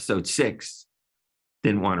episode 6,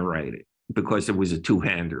 didn't want to write it because it was a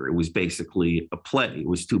two-hander. It was basically a play. It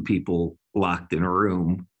was two people locked in a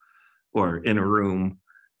room,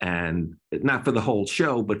 and not for the whole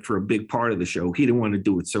show, but for a big part of the show. He didn't want to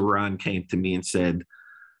do it. So Ron came to me and said,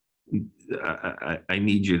 I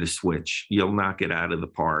need you to switch. You'll knock it out of the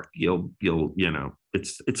park.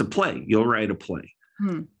 It's a play. You'll write a play.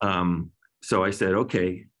 So I said,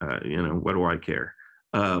 okay, what do I care?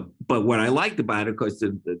 But what I liked about it, because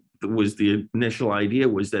the initial idea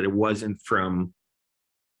was that it wasn't from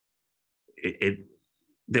it.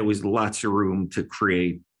 There was lots of room to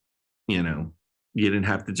create, you didn't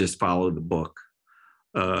have to just follow the book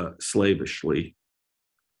slavishly,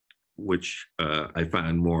 which I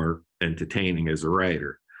found more entertaining as a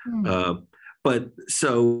writer. But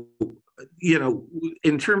so,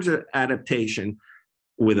 in terms of adaptation,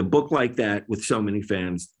 with a book like that, with so many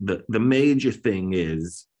fans, the major thing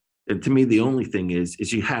is, and to me, the only thing is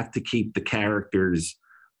you have to keep the characters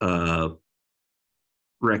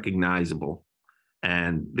recognizable.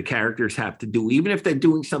 And the characters have to do, even if they're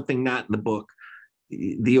doing something not in the book,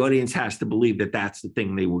 the audience has to believe that that's the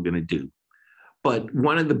thing they were going to do. But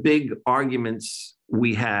one of the big arguments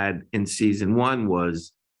we had in season 1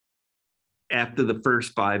 was, after the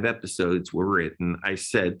first 5 episodes were written, I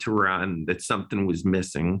said to Ron that something was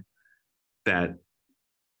missing, that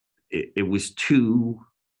it was too,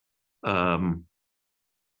 not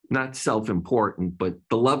self-important, but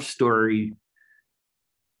the love story,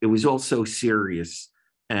 it was all so serious,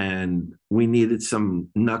 and we needed some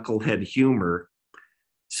knucklehead humor.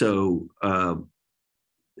 So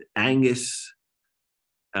Angus,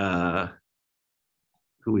 who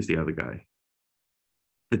was the other guy?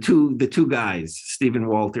 The two guys, Stephen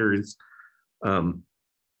Walters.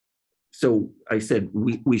 So I said,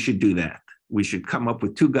 we should do that. We should come up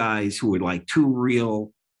with 2 guys who were like 2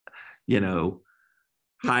 real,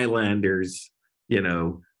 Highlanders,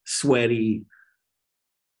 sweaty,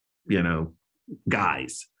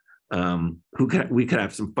 guys we could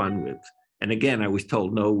have some fun with. And again, I was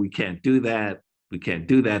told, no, we can't do that. We can't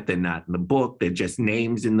do that. They're not in the book. They're just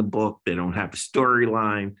names in the book. They don't have a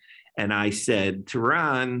storyline. And I said to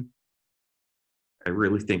Ron, I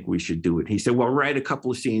really think we should do it. He said, well, write a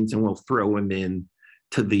couple of scenes and we'll throw them in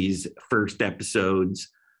to these first episodes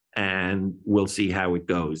and we'll see how it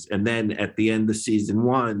goes. And then at the end of season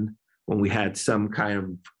 1, when we had some kind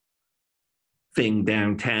of thing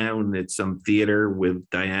downtown at some theater with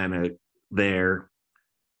Diana there,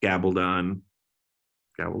 Gabaldon.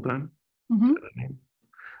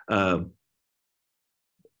 Mm-hmm.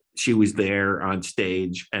 She was there on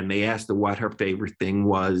stage, and they asked her what her favorite thing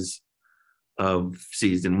was of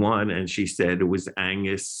season 1, and she said it was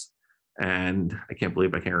Angus And I can't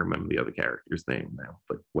believe I can't remember the other character's name now,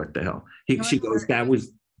 but what the hell? She goes, that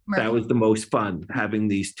was the most fun, having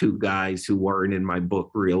these two guys who weren't in my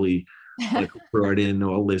book really like brought in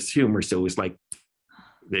all this humor. So it was like,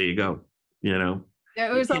 there you go, you know.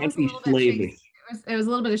 Yeah, it was almost a little bit it was a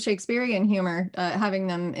little bit of Shakespearean humor, having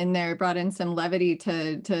them in there brought in some levity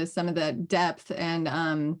to some of the depth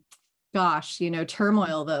and gosh, you know,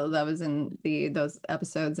 turmoil though that was in those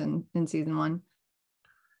episodes in season 1.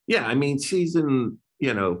 Yeah, I mean,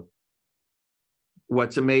 you know,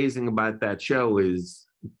 what's amazing about that show is,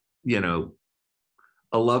 you know,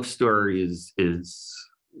 a love story is,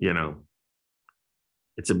 you know,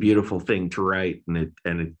 it's a beautiful thing to write, and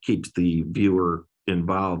it keeps the viewer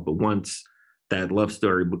involved. But once that love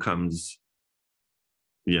story becomes,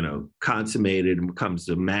 you know, consummated and becomes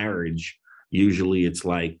a marriage, usually it's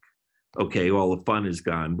like, okay, all the fun is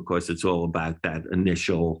gone because it's all about that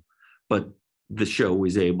initial, but the show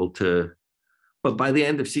was able to, but by the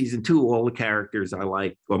end of season 2, all the characters I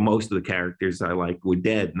liked, or most of the characters I liked, were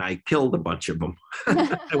dead, and I killed a bunch of them.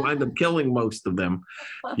 I wound up killing most of them,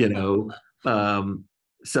 you know.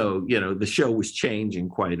 So, you know, the show was changing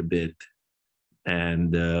quite a bit,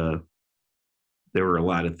 and there were a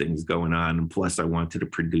lot of things going on. And plus, I wanted to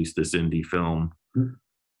produce this indie film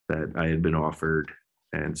that I had been offered,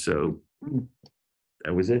 and so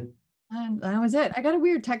that was it. And that was it. I got a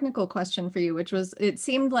weird technical question for you, which was, it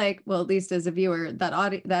seemed like, well, at least as a viewer,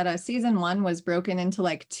 that season 1 was broken into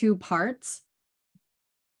like 2 parts.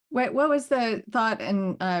 What was the thought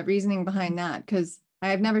and reasoning behind that? Because I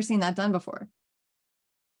have never seen that done before.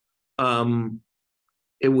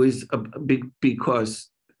 It was because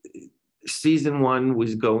season 1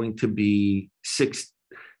 was going to be 6.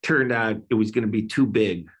 Turned out it was going to be too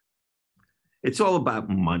big. It's all about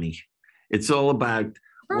money. It's all about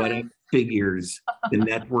whatever figures the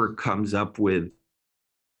network comes up with,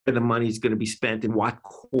 where the money's going to be spent, in what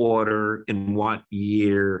quarter, in what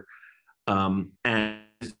year. And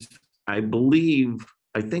I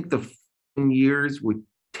think the years with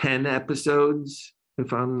 10 episodes,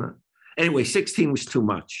 if I'm not. Anyway, 16 was too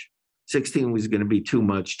much. 16 was going to be too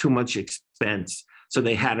much expense. So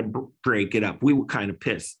they had to break it up. We were kind of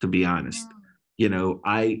pissed, to be honest. You know,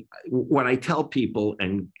 what I tell people,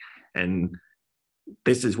 and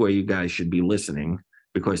this is where you guys should be listening,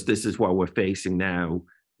 because this is what we're facing now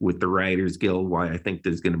with the Writers Guild, why I think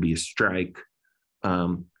there's going to be a strike,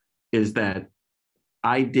 is that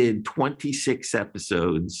I did 26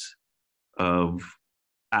 episodes of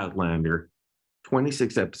Outlander,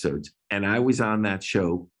 26 episodes, and I was on that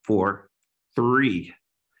show for 3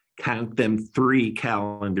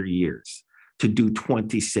 calendar years to do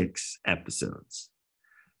 26 episodes.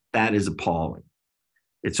 That is appalling.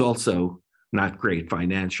 It's also not great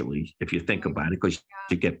financially, if you think about it, because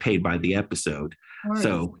you get paid by the episode.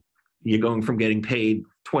 So you're going from getting paid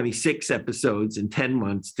 26 episodes in 10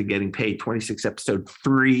 months to getting paid 26 episodes,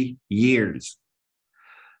 3 years.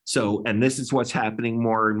 So, and this is what's happening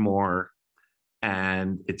more and more,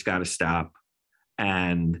 and it's got to stop.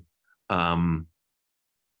 And,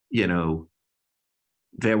 you know,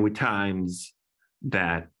 there were times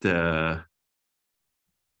that,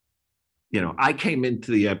 you know, I came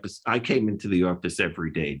into the office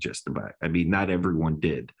every day, just about. I mean, not everyone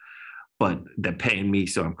did, but they're paying me,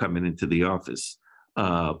 so I'm coming into the office.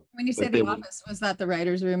 When you say the office, was that the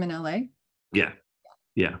writer's room in LA? Yeah.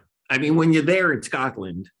 I mean, when you're there in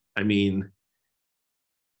Scotland, I mean,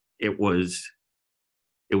 it was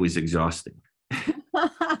exhausting.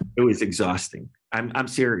 It was exhausting. I'm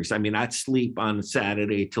serious. I mean, I'd sleep on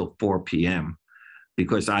Saturday till 4 p.m.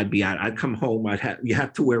 because I'd come home. You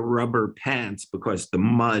have to wear rubber pants because the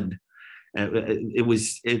mud. It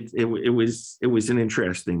was an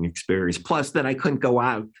interesting experience. Plus, that I couldn't go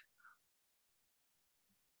out.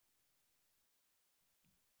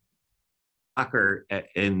 Soccer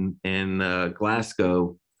in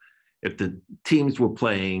Glasgow, if the teams were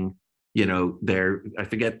playing, you know, I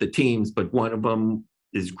forget the teams, but one of them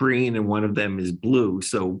is green and one of them is blue.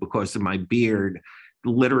 So because of my beard,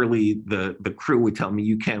 literally the crew would tell me,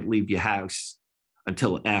 you can't leave your house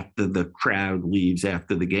until after the crowd leaves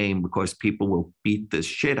after the game, because people will beat the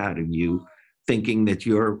shit out of you thinking that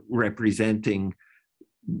you're representing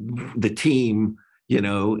the team, you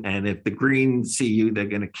know, and if the Greens see you,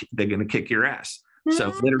 they're gonna kick your ass.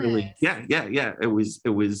 So literally, yeah. It was,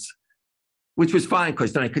 which was fine,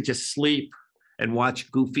 because then I could just sleep and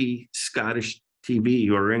watch goofy Scottish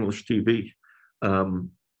TV or English TV.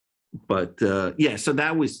 Yeah, so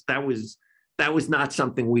that was not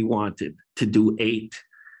something we wanted, to do 8,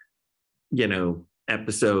 you know,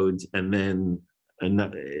 episodes, and then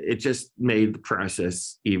it just made the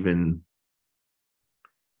process even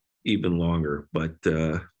even longer. But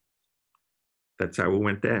that's how it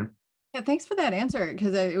went down. Yeah, thanks for that answer,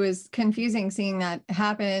 because it was confusing seeing that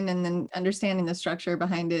happen, and then understanding the structure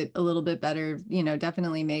behind it a little bit better,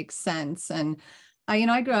 definitely makes sense. And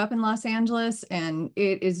I grew up in Los Angeles, and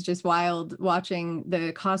it is just wild watching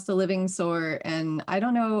the cost of living soar. And I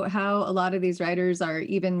don't know how a lot of these writers are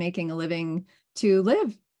even making a living to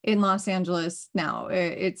live in Los Angeles now.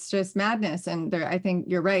 It's just madness. And I think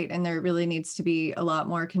you're right. And there really needs to be a lot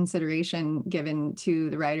more consideration given to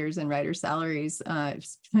the writers and writer salaries,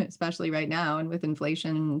 especially right now, and with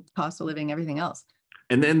inflation, cost of living, everything else.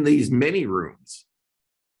 And then these mini rooms,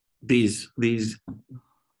 the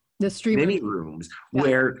stream mini rooms, yeah,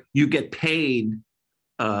 where you get paid,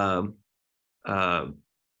 I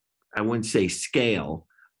wouldn't say scale,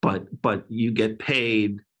 but you get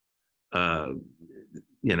paid,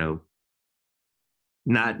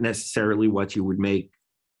 not necessarily what you would make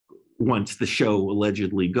once the show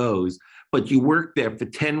allegedly goes, but you work there for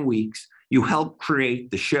 10 weeks, you help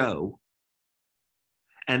create the show,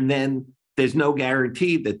 and then there's no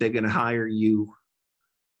guarantee that they're going to hire you,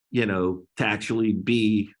 to actually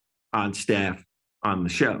be on staff on the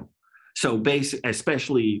show. So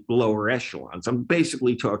especially lower echelons. I'm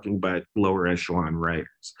basically talking about lower echelon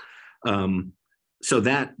writers. So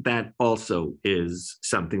that also is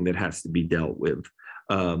something that has to be dealt with.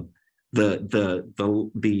 I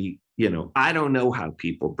don't know how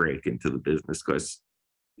people break into the business, because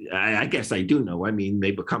I guess I do know. I mean,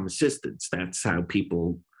 they become assistants. That's how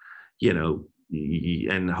people,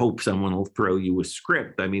 and hope someone will throw you a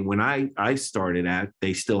script. I mean, when I started out,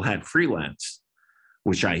 they still had freelance,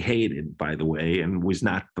 which I hated, by the way, and was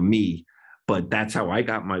not for me. But that's how I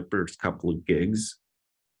got my first couple of gigs,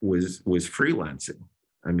 was freelancing.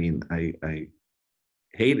 I mean, I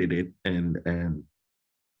hated it, and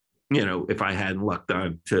if I hadn't lucked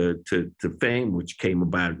on to fame, which came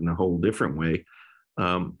about in a whole different way,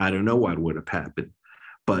 I don't know what would have happened.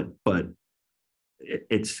 But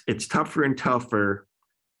it's tougher and tougher,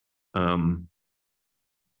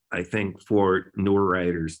 I think, for newer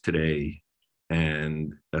writers today,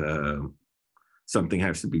 and something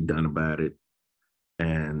has to be done about it.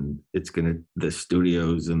 And the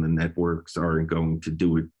studios and the networks aren't going to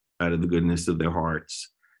do it out of the goodness of their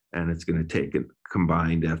hearts. And it's going to take a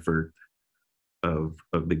combined effort of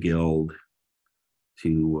the Guild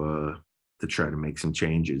to try to make some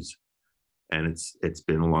changes. And it's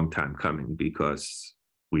been a long time coming, because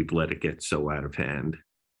we've let it get so out of hand.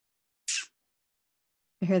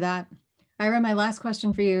 I hear that. Ira, my last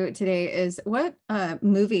question for you today is, what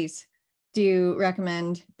movies do you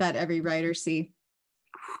recommend that every writer see?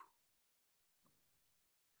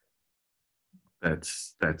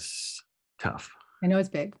 That's tough. I know it's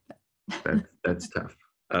big. That's tough.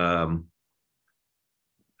 I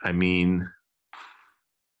mean,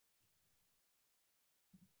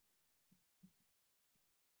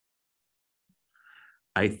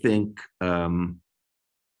 I think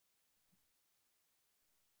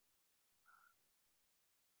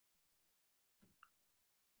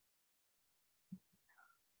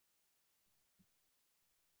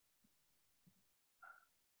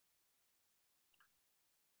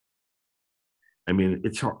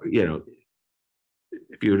it's hard,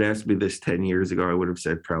 if you had asked me this 10 years ago, I would have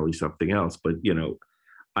said probably something else. But,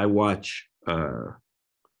 I watch a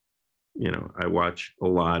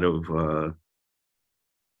lot of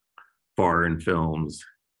foreign films.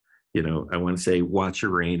 I want to say watch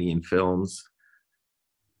Iranian films.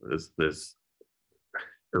 This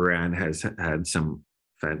Iran has had some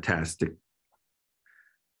fantastic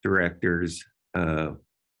directors in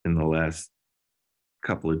the last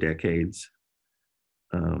couple of decades.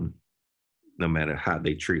 No matter how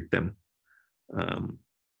they treat them.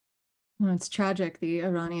 It's tragic, the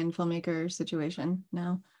Iranian filmmaker situation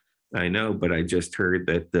now. I know, but I just heard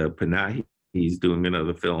that Panahi's doing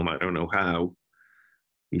another film. I don't know how.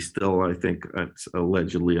 He's still, I think,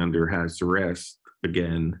 allegedly under house arrest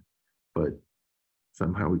again, but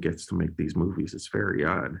somehow he gets to make these movies. It's very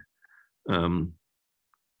odd.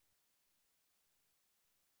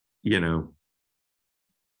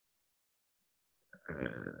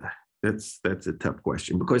 That's a tough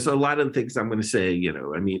question, because a lot of the things I'm going to say,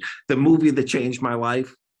 the movie that changed my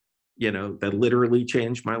life, that literally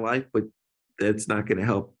changed my life, but that's not going to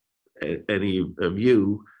help any of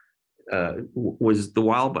you, was The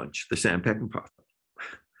Wild Bunch, the Sam Peckinpah.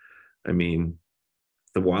 I mean,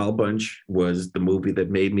 The Wild Bunch was the movie that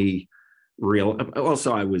made me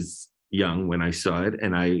also, I was young when I saw it,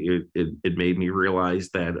 and it made me realize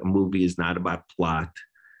that a movie is not about plot,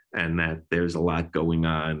 and that there's a lot going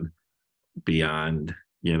on beyond,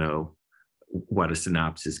 what a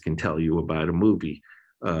synopsis can tell you about a movie.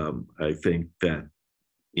 I think that,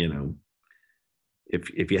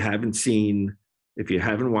 if you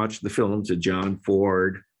haven't watched the films of John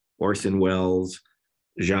Ford, Orson Welles,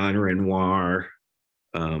 Jean Renoir,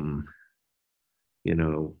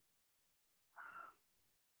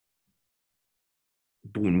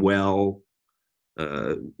 Buñuel,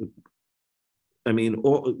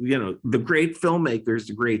 the great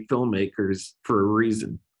filmmakers for a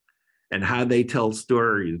reason, and how they tell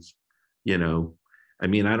stories. I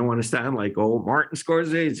don't want to sound like old Martin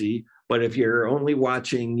Scorsese, but if you're only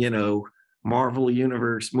watching, Marvel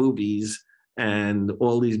Universe movies and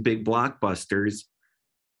all these big blockbusters,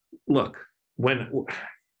 look, when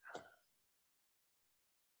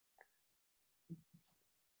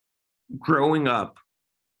growing up,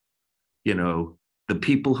 the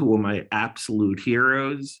people who were my absolute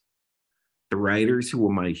heroes, the writers who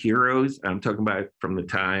were my heroes, I'm talking about from the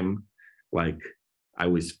time like I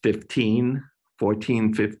was 14,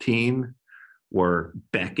 15, were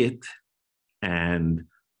Beckett and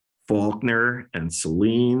Faulkner and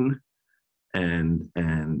Celine and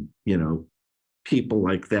people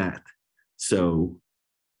like that. So,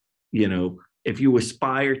 if you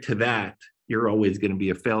aspire to that, you're always going to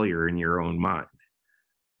be a failure in your own mind,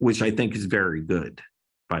 which I think is very good,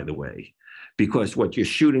 by the way, because what you're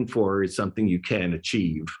shooting for is something you can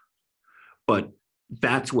achieve, but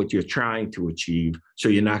that's what you're trying to achieve. So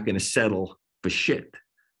you're not going to settle for shit,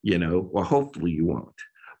 or hopefully you won't.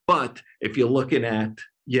 But if you're looking at,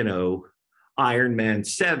 Iron Man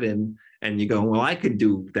 7 and you go, well, I can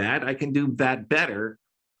do that better,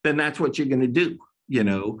 then that's what you're going to do.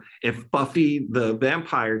 If Buffy the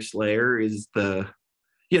Vampire Slayer is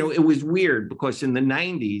it was weird because in the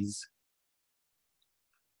 90s,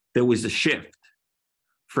 there was a shift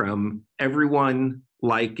from everyone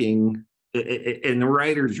liking, in the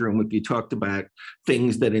writer's room, if you talked about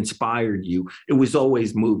things that inspired you, it was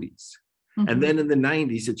always movies. Mm-hmm. And then in the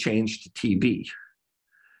 90s, it changed to TV.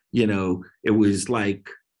 It was like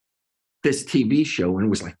this TV show, and it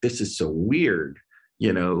was like, this is so weird.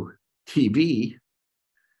 TV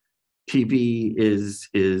is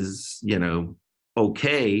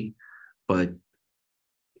okay, but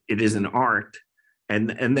it is an art. And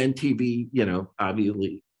then TV,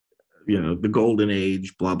 obviously, the golden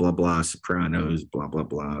age, blah, blah, blah, Sopranos, blah, blah,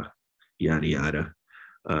 blah, yada, yada.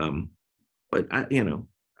 But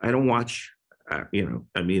I don't watch,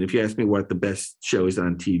 if you ask me what the best shows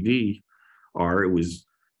on TV are, it was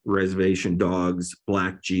Reservation Dogs,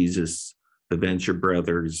 Black Jesus, The Venture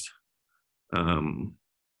Brothers,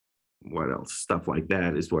 what else? Stuff like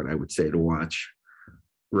that is what I would say to watch,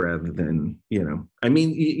 rather than, you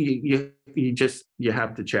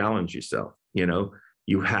have to challenge yourself, you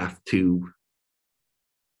have to,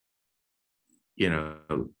 you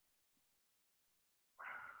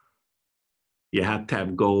have to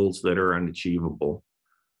have goals that are unachievable,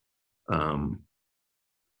 to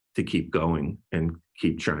keep going and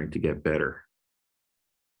keep trying to get better.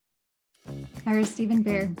 Ira Stephen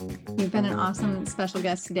Bear, you've been an awesome special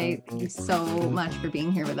guest today. Thank you so much for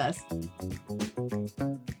being here with us.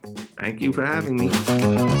 Thank you for having me.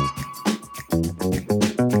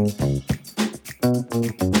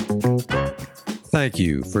 Thank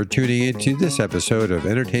you for tuning into this episode of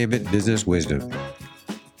Entertainment Business Wisdom.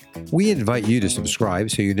 We invite you to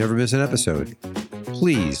subscribe so you never miss an episode.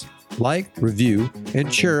 Please like, review,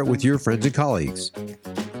 and share it with your friends and colleagues.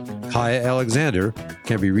 Kaya Alexander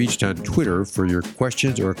can be reached on Twitter for your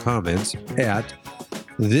questions or comments at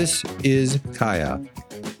ThisIsKaya.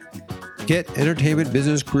 Get entertainment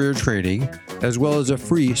business career training, as well as a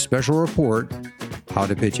free special report, How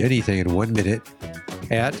to Pitch Anything in 1 Minute,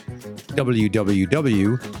 at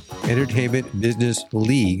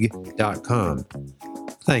www.entertainmentbusinessleague.com.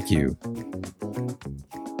 Thank you.